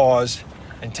just pause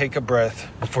and take a breath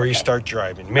before you start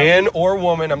driving. Man or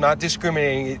woman, I'm not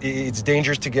discriminating. It's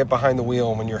dangerous to get behind the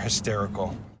wheel when you're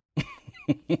hysterical.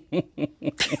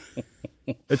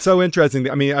 It's so interesting.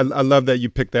 I mean, I love that you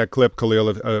picked that clip, Khalil,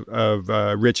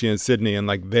 of Richie and Sydney, and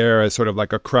like there as sort of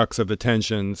like a crux of the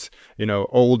tensions, you know,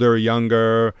 older,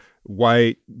 younger,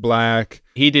 white, black.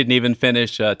 He didn't even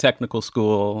finish technical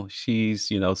school.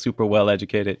 She's, you know, super well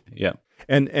educated. Yeah.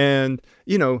 And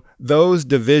you know, those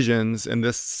divisions in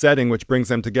this setting, which brings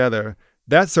them together,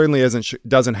 that certainly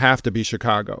doesn't have to be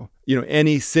Chicago. You know,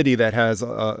 any city that has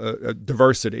a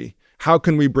diversity. How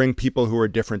can we bring people who are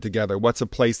different together? What's a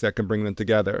place that can bring them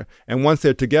together? And once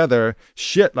they're together,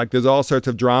 like there's all sorts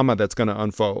of drama that's going to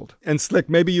unfold. And Slick,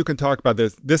 maybe you can talk about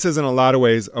this. This is in a lot of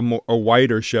ways a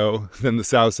whiter show than The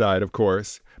South Side, of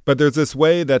course. But there's this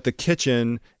way that the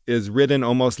kitchen is written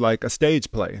almost like a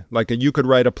stage play. Like you could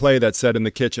write a play that's set in the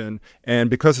kitchen.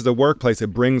 And because it's a workplace, it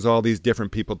brings all these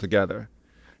different people together.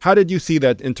 How did you see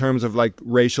that in terms of like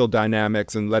racial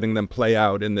dynamics and letting them play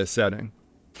out in this setting?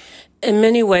 In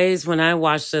many ways, when I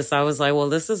watched this, I was like, well,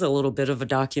 this is a little bit of a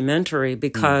documentary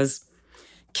because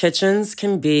kitchens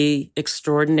can be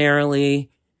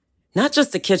extraordinarily, not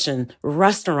just the kitchen,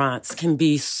 restaurants can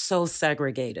be so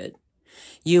segregated.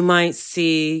 You might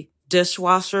see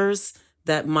dishwashers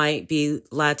that might be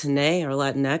Latinx or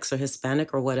Latinx or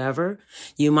Hispanic or whatever.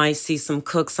 You might see some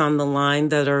cooks on the line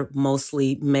that are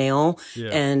mostly male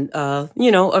and,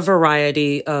 you know, a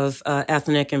variety of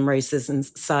ethnic and races and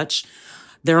such.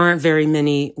 There aren't very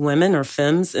many women or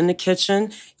femmes in the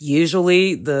kitchen.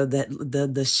 Usually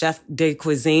the chef de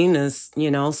cuisine is, you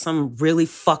know, some really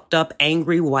fucked up,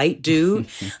 angry white dude.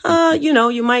 You know,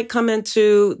 you might come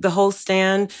into the whole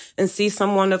stand and see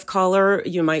someone of color.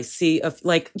 You might see,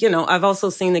 you know, I've also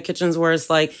seen the kitchens where it's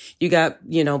like you got,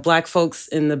 you know, black folks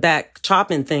in the back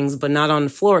chopping things, but not on the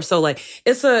floor. So like,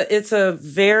 it's a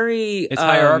very... It's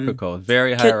hierarchical,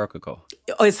 very hierarchical.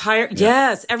 Oh, it's higher. Yeah.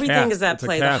 Yes, everything is at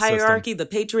play. The hierarchy, system.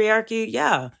 The patriarchy.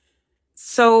 Yeah.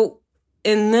 So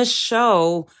in this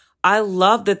show, I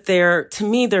love that they're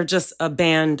just a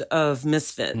band of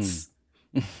misfits.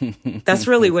 That's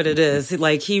really what it is.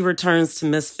 Like he returns to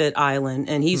Misfit Island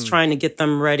and he's trying to get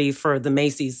them ready for the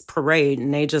Macy's parade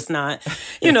and they just not,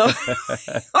 you know,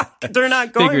 they're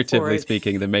not going for it. Figuratively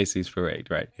speaking, the Macy's parade,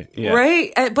 right? Yeah.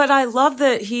 Right. But I love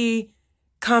that he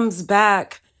comes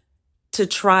back to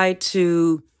try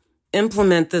to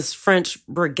implement this French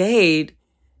brigade,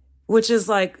 which is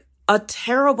like a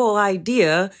terrible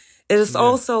idea. It is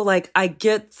also like, I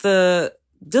get the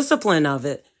discipline of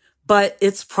it, but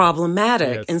it's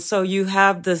problematic. Yes. And so you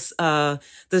have this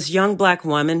young black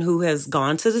woman who has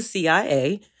gone to the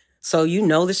CIA. So you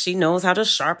know that she knows how to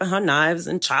sharpen her knives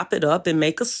and chop it up and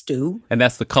make a stew. And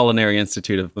that's the Culinary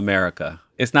Institute of America.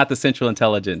 It's not the Central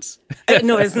Intelligence.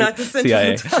 No, it's not the Central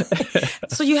Intelligence.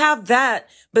 So you have that,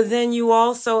 but then you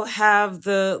also have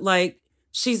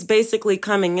she's basically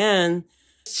coming in.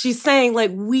 She's saying, like,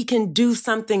 we can do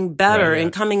something better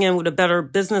and coming in with a better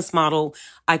business model.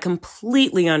 I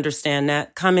completely understand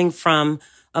that coming from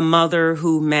a mother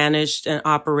who managed and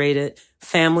operated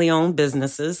family-owned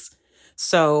businesses.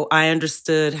 So I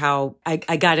understood how I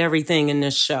got everything in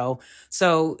this show.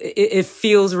 So it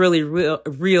feels really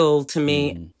real to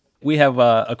me. We have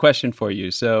a question for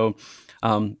you. So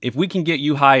if we can get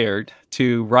you hired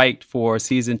to write for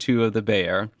season 2 of The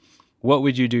Bear, what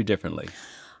would you do differently?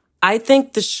 I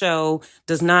think the show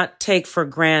does not take for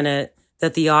granted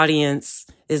that the audience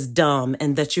is dumb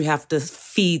and that you have to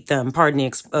feed them, pardon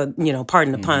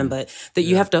the pun, but that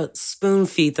you have to spoon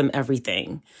feed them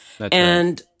everything. That's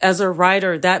right. As a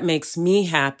writer, that makes me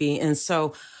happy. And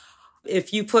so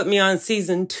if you put me on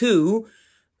season 2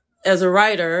 as a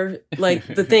writer, like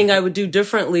the thing I would do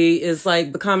differently is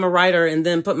like become a writer and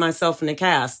then put myself in the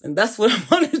cast. And that's what I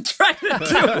want to try to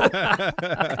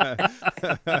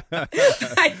do.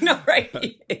 I know,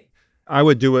 right? I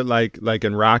would do it like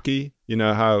in Rocky, you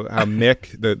know, how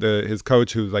Mick, his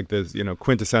coach, who's like this, you know,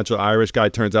 quintessential Irish guy,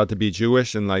 turns out to be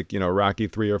Jewish in like, you know, Rocky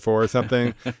 3 or 4 or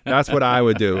something. That's what I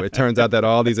would do. It turns out that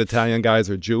all these Italian guys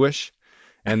are Jewish.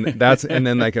 And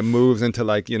then like it moves into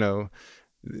like, you know,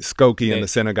 Skokie in the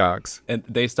synagogues. And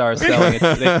they start selling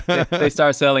they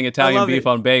start selling Italian beef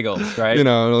on bagels, right? You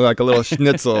know, like a little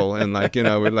schnitzel and like, you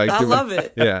know, we're like I love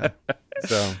it. Yeah.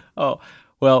 So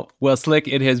Well, Slick,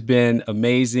 it has been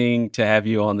amazing to have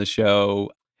you on the show.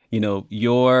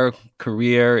 Your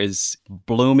career is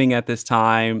blooming at this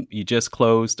time. You just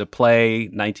closed a play,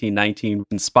 1919,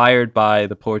 inspired by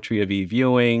the poetry of Eve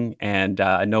Ewing. And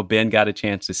I know Ben got a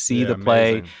chance to see the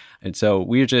play. Amazing. And so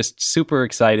we're just super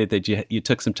excited that you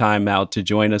took some time out to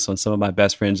join us on Some of My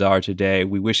Best Friends Are today.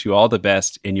 We wish you all the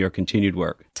best in your continued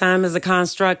work. Time is a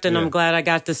construct, and I'm glad I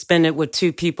got to spend it with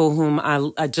two people whom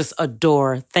I just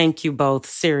adore. Thank you both,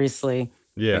 seriously.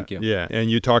 Yeah, Thank you. Yeah. And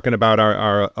you talking about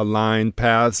our aligned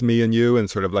paths, me and you, and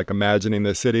sort of like imagining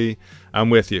the city. I'm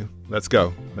with you. Let's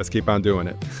go. Let's keep on doing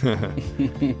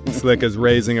it. Slick is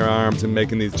raising her arms and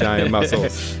making these giant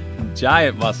muscles.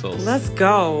 Giant muscles. Let's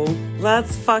go.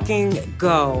 Let's fucking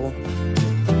go.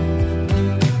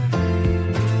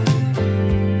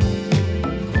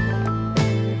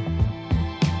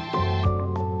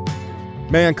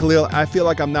 Man, Khalil, I feel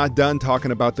like I'm not done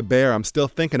talking about the Bear. I'm still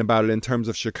thinking about it in terms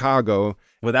of Chicago.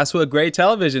 Well, that's what great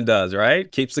television does, right?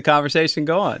 Keeps the conversation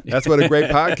going. That's what a great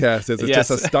podcast is. It's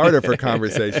just a starter for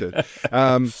conversation.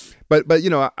 But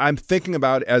I'm thinking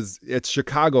about as its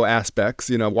Chicago aspects,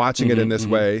 watching it in this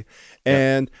way.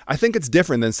 And I think it's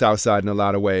different than Southside in a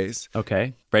lot of ways.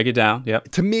 Okay. Break it down.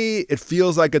 Yep. To me, it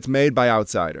feels like it's made by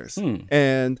outsiders.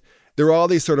 And there are all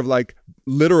these sort of like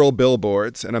literal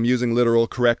billboards, and I'm using literal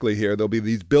correctly here. There'll be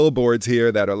these billboards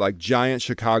here that are like giant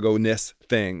Chicago-ness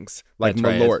things, like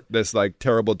Malort, this like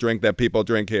terrible drink that people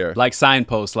drink here. Like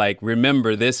signposts, like,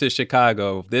 remember, this is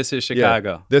Chicago. This is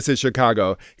Chicago. Yeah, this is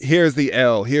Chicago. Here's the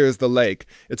L. Here's the lake.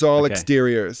 It's all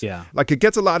exteriors. Yeah. Like it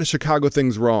gets a lot of Chicago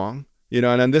things wrong. And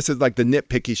then this is like the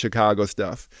nitpicky Chicago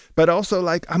stuff. But also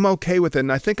like I'm okay with it.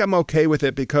 And I think I'm okay with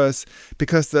it because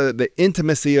the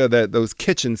intimacy of those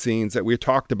kitchen scenes that we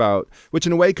talked about, which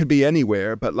in a way could be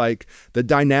anywhere, but like the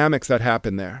dynamics that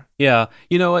happen there. Yeah.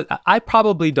 You know what? I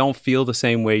probably don't feel the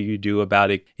same way you do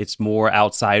about it. It's more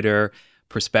outsider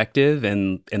perspective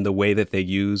and the way that they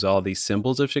use all these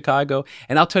symbols of Chicago.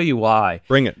 And I'll tell you why.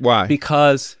 Bring it. Why?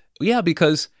 Because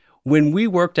when we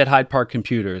worked at Hyde Park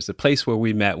Computers, the place where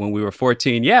we met when we were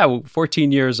 14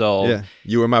 years old. Yeah,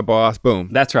 you were my boss, boom.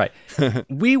 That's right.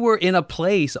 We were in a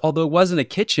place, although it wasn't a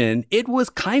kitchen, it was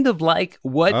kind of like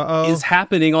what is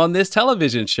happening on this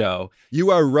television show. You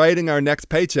are writing our next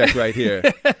paycheck right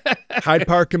here. Hyde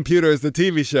Park Computers, the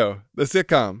TV show, the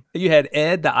sitcom. You had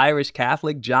Ed, the Irish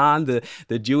Catholic, John,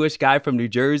 the Jewish guy from New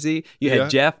Jersey. You had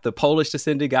Jeff, the Polish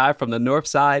descended guy from the North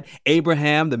Side.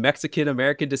 Abraham, the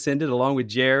Mexican-American descendant, along with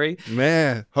Jerry.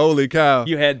 Man, holy cow.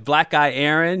 You had black guy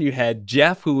Aaron. You had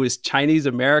Jeff, who was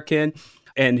Chinese-American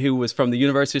and who was from the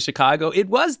University of Chicago. It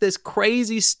was this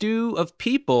crazy stew of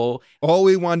people. All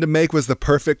we wanted to make was the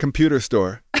perfect computer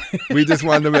store. We just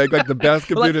wanted to make like the best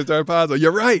computer store possible.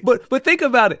 You're right. But think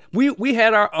about it. We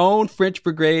had our own French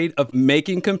brigade of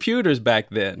making computers back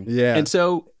then. Yeah. And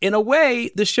so in a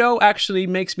way, the show actually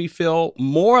makes me feel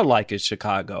more like it's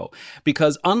Chicago,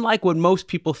 because unlike what most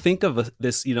people think of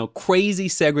this, crazy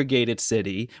segregated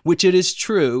city, which it is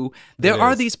true, there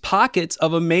are these pockets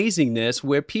of amazingness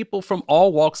where people from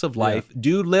all walks of life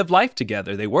do live life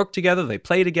together. They work together, they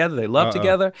play together, they love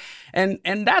together. And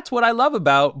that's what I love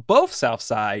about both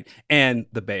Southside and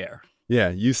the Bear. Yeah,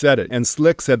 you said it. And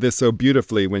Slick said this so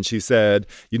beautifully when she said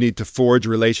you need to forge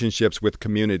relationships with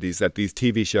communities at these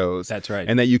TV shows. That's right.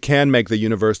 And that you can make the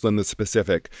universal and the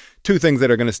specific. Two things that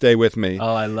are going to stay with me.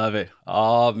 Oh, I love it.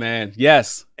 Oh, man.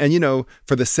 Yes. And,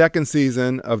 for the second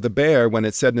season of The Bear, when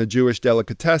it's set in a Jewish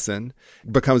delicatessen,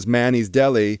 becomes Manny's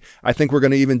Deli, I think we're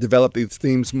going to even develop these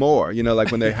themes more.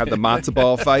 Like when they have the matzo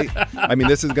ball fight. I mean,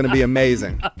 this is going to be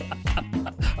amazing.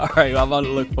 All right, I'm going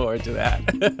to look forward to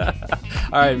that.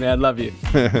 All right, man. Love you.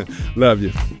 Love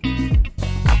you.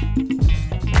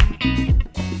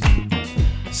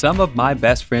 Some of My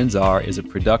Best Friends Are is a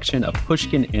production of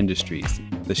Pushkin Industries.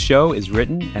 The show is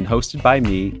written and hosted by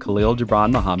me, Khalil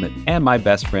Gibran Muhammad, and my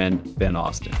best friend, Ben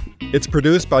Austin. It's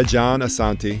produced by John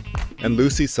Asante and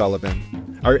Lucy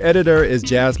Sullivan. Our editor is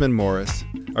Jasmine Morris.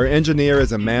 Our engineer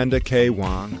is Amanda K.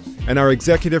 Wong. And our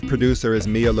executive producer is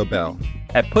Mia Lobel.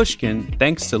 At Pushkin,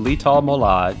 thanks to Lital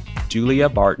Molad, Julia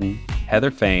Barton,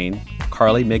 Heather Fain,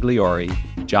 Carly Migliori,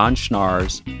 John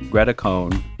Schnars, Greta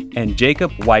Cohn, and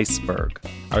Jacob Weisberg.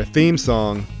 Our theme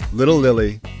song, Little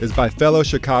Lily, is by fellow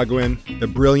Chicagoan, the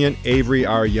brilliant Avery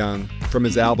R. Young, from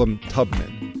his album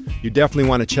Tubman. You definitely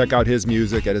want to check out his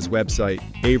music at his website,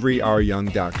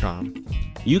 AveryRYoung.com.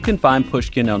 You can find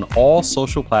Pushkin on all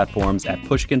social platforms at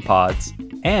Pushkin Pods,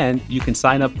 and you can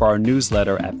sign up for our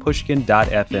newsletter at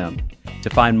pushkin.fm. To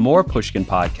find more Pushkin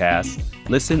podcasts,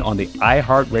 listen on the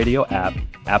iHeartRadio app,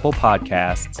 Apple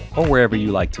Podcasts, or wherever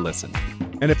you like to listen.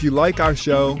 And if you like our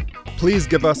show, please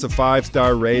give us a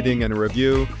 5-star rating and a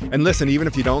review. And listen, even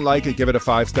if you don't like it, give it a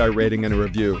 5-star rating and a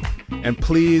review. And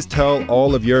please tell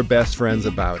all of your best friends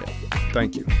about it.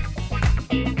 Thank you.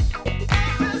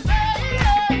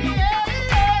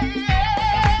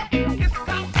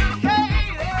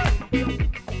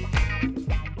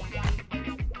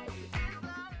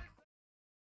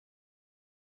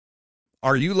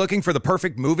 Are you looking for the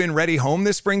perfect move-in ready home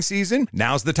this spring season?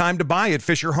 Now's the time to buy at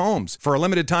Fisher Homes. For a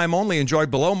limited time only, enjoy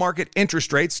below-market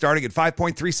interest rates starting at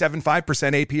 5.375%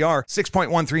 APR,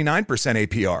 6.139%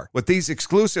 APR. With these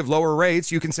exclusive lower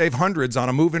rates, you can save hundreds on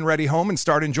a move-in ready home and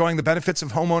start enjoying the benefits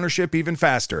of home ownership even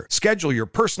faster. Schedule your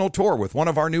personal tour with one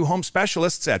of our new home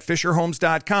specialists at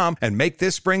FisherHomes.com and make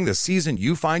this spring the season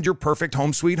you find your perfect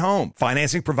home sweet home.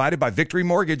 Financing provided by Victory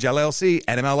Mortgage, LLC,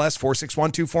 NMLS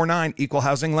 461249, Equal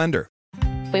Housing Lender.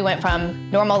 We went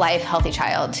from normal life, healthy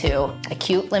child to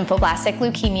acute lymphoblastic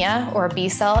leukemia, or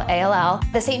B-cell ALL.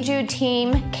 The St. Jude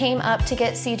team came up to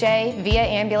get CJ via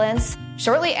ambulance.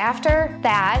 Shortly after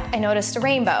that, I noticed a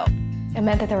rainbow. It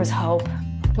meant that there was hope.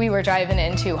 We were driving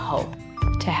into hope.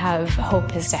 To have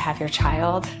hope is to have your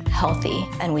child healthy,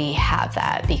 and we have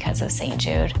that because of St.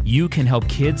 Jude. You can help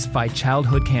kids fight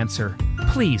childhood cancer.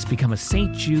 Please become a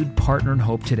St. Jude Partner in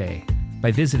Hope today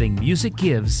by visiting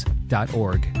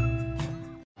musicgives.org.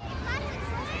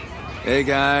 Hey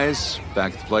guys,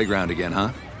 back at the playground again,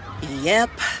 huh? Yep.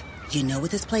 You know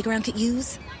what this playground could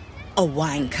use? A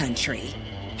wine country.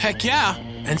 Heck yeah,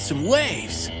 and some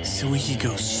waves so we could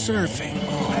go surfing.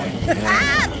 Oh,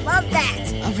 yeah. Love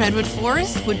that. A redwood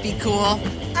forest would be cool.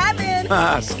 I'm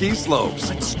in. Ski slopes.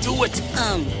 Let's do it.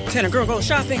 Can a girl go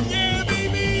shopping? Yeah,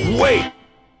 baby. Wait!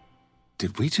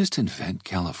 Did we just invent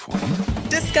California?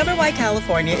 Discover why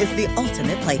California is the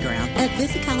ultimate playground at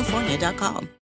visitcalifornia.com.